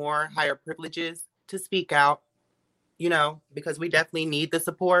have more higher privileges to speak out, you know, because we definitely need the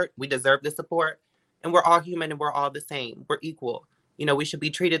support. We deserve the support. And we're all human and we're all the same. We're equal. You know, we should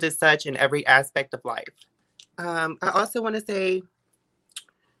be treated as such in every aspect of life. I also want to say,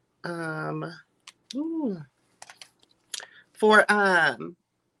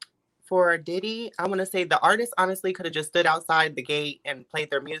 for Diddy, I want to say the artist honestly could have just stood outside the gate and played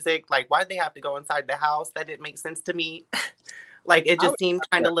their music. Like, why'd they have to go inside the house? That didn't make sense to me. Like, it just seemed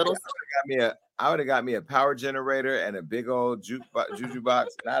kind of little. I would have got me a power generator and a big old juju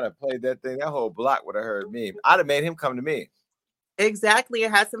box, and I'd have played that thing. That whole block would have heard me. I'd have made him come to me. Exactly. It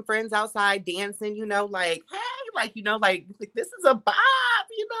had some friends outside dancing, you know, like, hey, like, you know, like this is a vibe,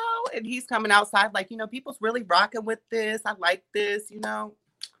 you know, and he's coming outside like, you know, people's really rocking with this. I like this, you know.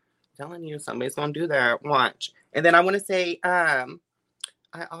 Telling you somebody's gonna do that. Watch. And then I want to say, I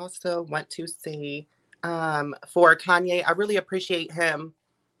also want to say, for Kanye, I really appreciate him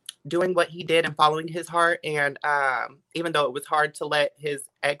doing what he did and following his heart. And even though it was hard to let his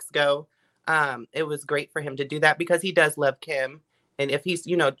ex go, it was great for him to do that, because he does love Kim. And if he's,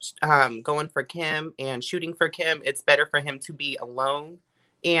 you know, going for Kim and shooting for Kim, it's better for him to be alone.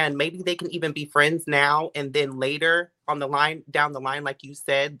 And maybe they can even be friends now, and then later on the line, down the line, like you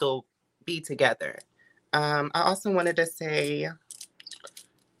said, they'll be together. I also wanted to say,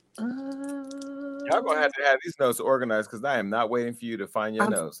 Y'all gonna have to have these notes organized, because I am not waiting for you to find your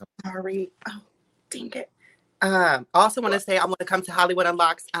notes. Sorry. Oh, dang it. I also want to say I want to come to Hollywood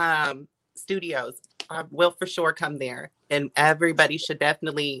Unlocks studios. I will for sure come there, and everybody should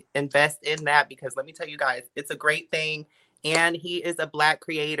definitely invest in that, because let me tell you guys, it's a great thing. And he is a Black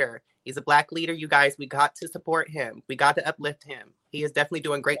creator. He's a Black leader, you guys. We got to support him. We got to uplift him. He is definitely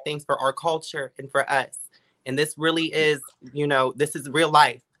doing great things for our culture and for us. And this really is, you know, this is real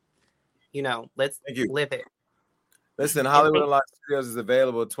life. You know, let's live it. Listen, Hollywood Unlocked Studios is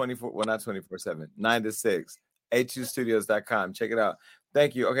available 24/7, 9 to 6. a2studios.com. Check it out.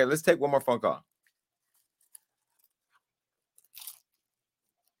 Thank you. Okay, let's take one more phone call.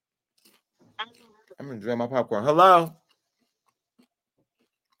 I'm enjoying my popcorn. Hello.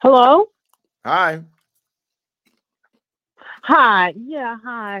 Hello? Hi. Hi. Yeah,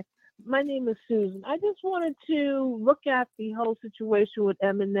 hi. My name is Susan. I just wanted to look at the whole situation with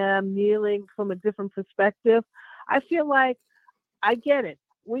Eminem kneeling from a different perspective. I feel like I get it.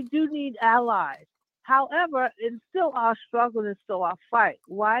 We do need allies. However, it's still our struggle and still our fight.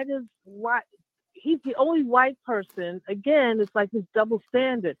 Why he's the only white person? Again, it's like this double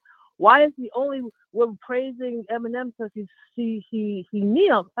standard. Why is we're praising Eminem because he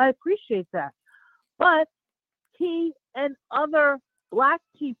kneeled? I appreciate that. But he and other Black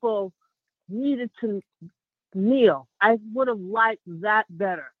people needed to kneel. I would have liked that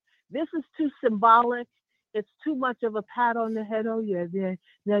better. This is too symbolic. It's too much of a pat on the head. Oh yeah,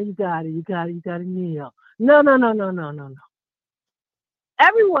 now you got it. You got to kneel. No.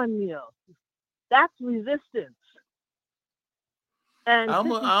 Everyone kneels. That's resistance. And I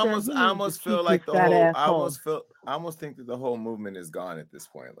almost feel like I almost think that the whole movement is gone at this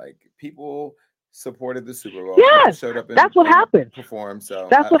point. Like, people supported the Super Bowl. Yes, showed up and that's what happens. Performed. So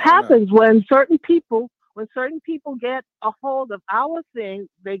that's what happens when certain people get a hold of our thing.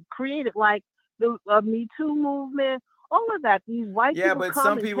 They create it, like the Me Too movement, all of that. These white people but come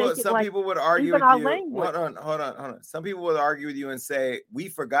some and people take it like people would argue with our you. language. Hold on. Some people would argue with you and say we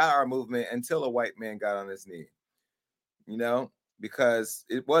forgot our movement until a white man got on his knee. You know, because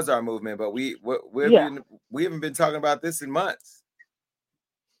it was our movement, but we haven't been talking about this in months.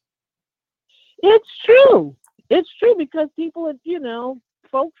 It's true. It's true, because people, you know,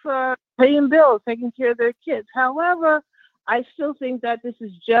 folks are paying bills, taking care of their kids. However, I still think that this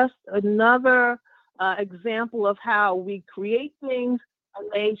is just another example of how we create things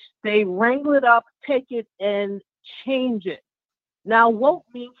and they wrangle it up, take it, and change it. Now, woke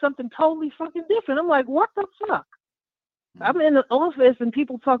means something totally fucking different. I'm like, what the fuck? I'm in the office and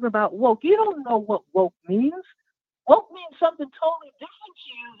people talking about woke. You don't know what woke means. Woke means something totally different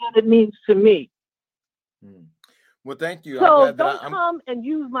to you than it means to me. Well, thank you. So don't come and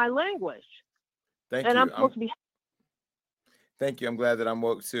use my language. Thank and you. I'm supposed to be. Thank you. I'm glad that I'm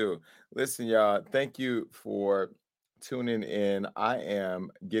woke too. Listen, y'all, thank you for tuning in. I am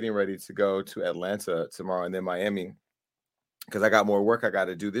getting ready to go to Atlanta tomorrow and then Miami because I got more work I got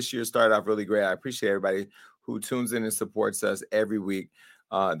to do. This year started off really great. I appreciate everybody who tunes in and supports us every week.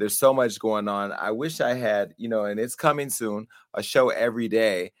 There's so much going on. I wish I had, and it's coming soon, a show every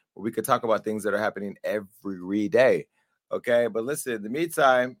day where we could talk about things that are happening every day. Okay. But listen, in the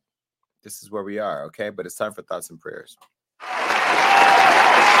meantime, this is where we are. Okay. But it's time for thoughts and prayers.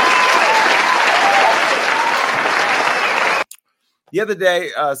 The other day,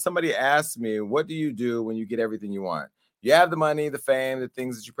 somebody asked me, what do you do when you get everything you want? You have the money, the fame, the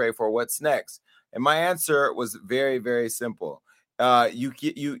things that you pray for. What's next? And my answer was very, very simple. You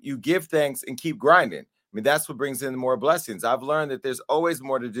give thanks and keep grinding. I mean, that's what brings in more blessings. I've learned that there's always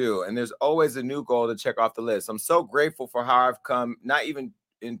more to do, and there's always a new goal to check off the list. I'm so grateful for how I've come, not even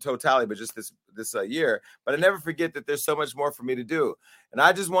in totality, but just this year. But I never forget that there's so much more for me to do. And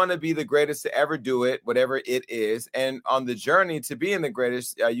I just want to be the greatest to ever do it, whatever it is. And on the journey to being the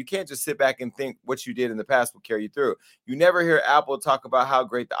greatest, you can't just sit back and think what you did in the past will carry you through. You never hear Apple talk about how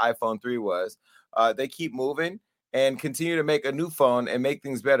great the iPhone 3 was. They keep moving and continue to make a new phone and make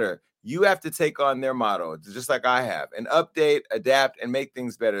things better. You have to take on their motto, just like I have, and update, adapt, and make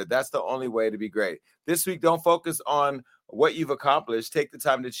things better. That's the only way to be great. This week, don't focus on what you've accomplished. Take the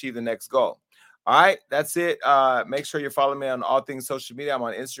time to achieve the next goal. All right, that's it. Make sure you're following me on all things social media. I'm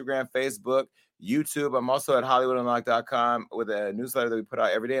on Instagram, Facebook, YouTube. I'm also at HollywoodUnlocked.com with a newsletter that we put out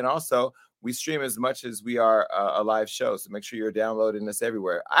every day. And also, we stream as much as we are a live show. So make sure you're downloading us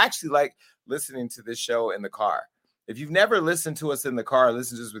everywhere. I actually like listening to this show in the car. If you've never listened to us in the car,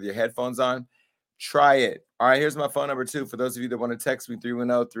 listen just with your headphones on, try it. All right, here's my phone number too. For those of you that want to text me,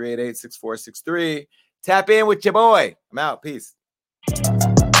 310-388-6463. Tap in with your boy. I'm out. Peace.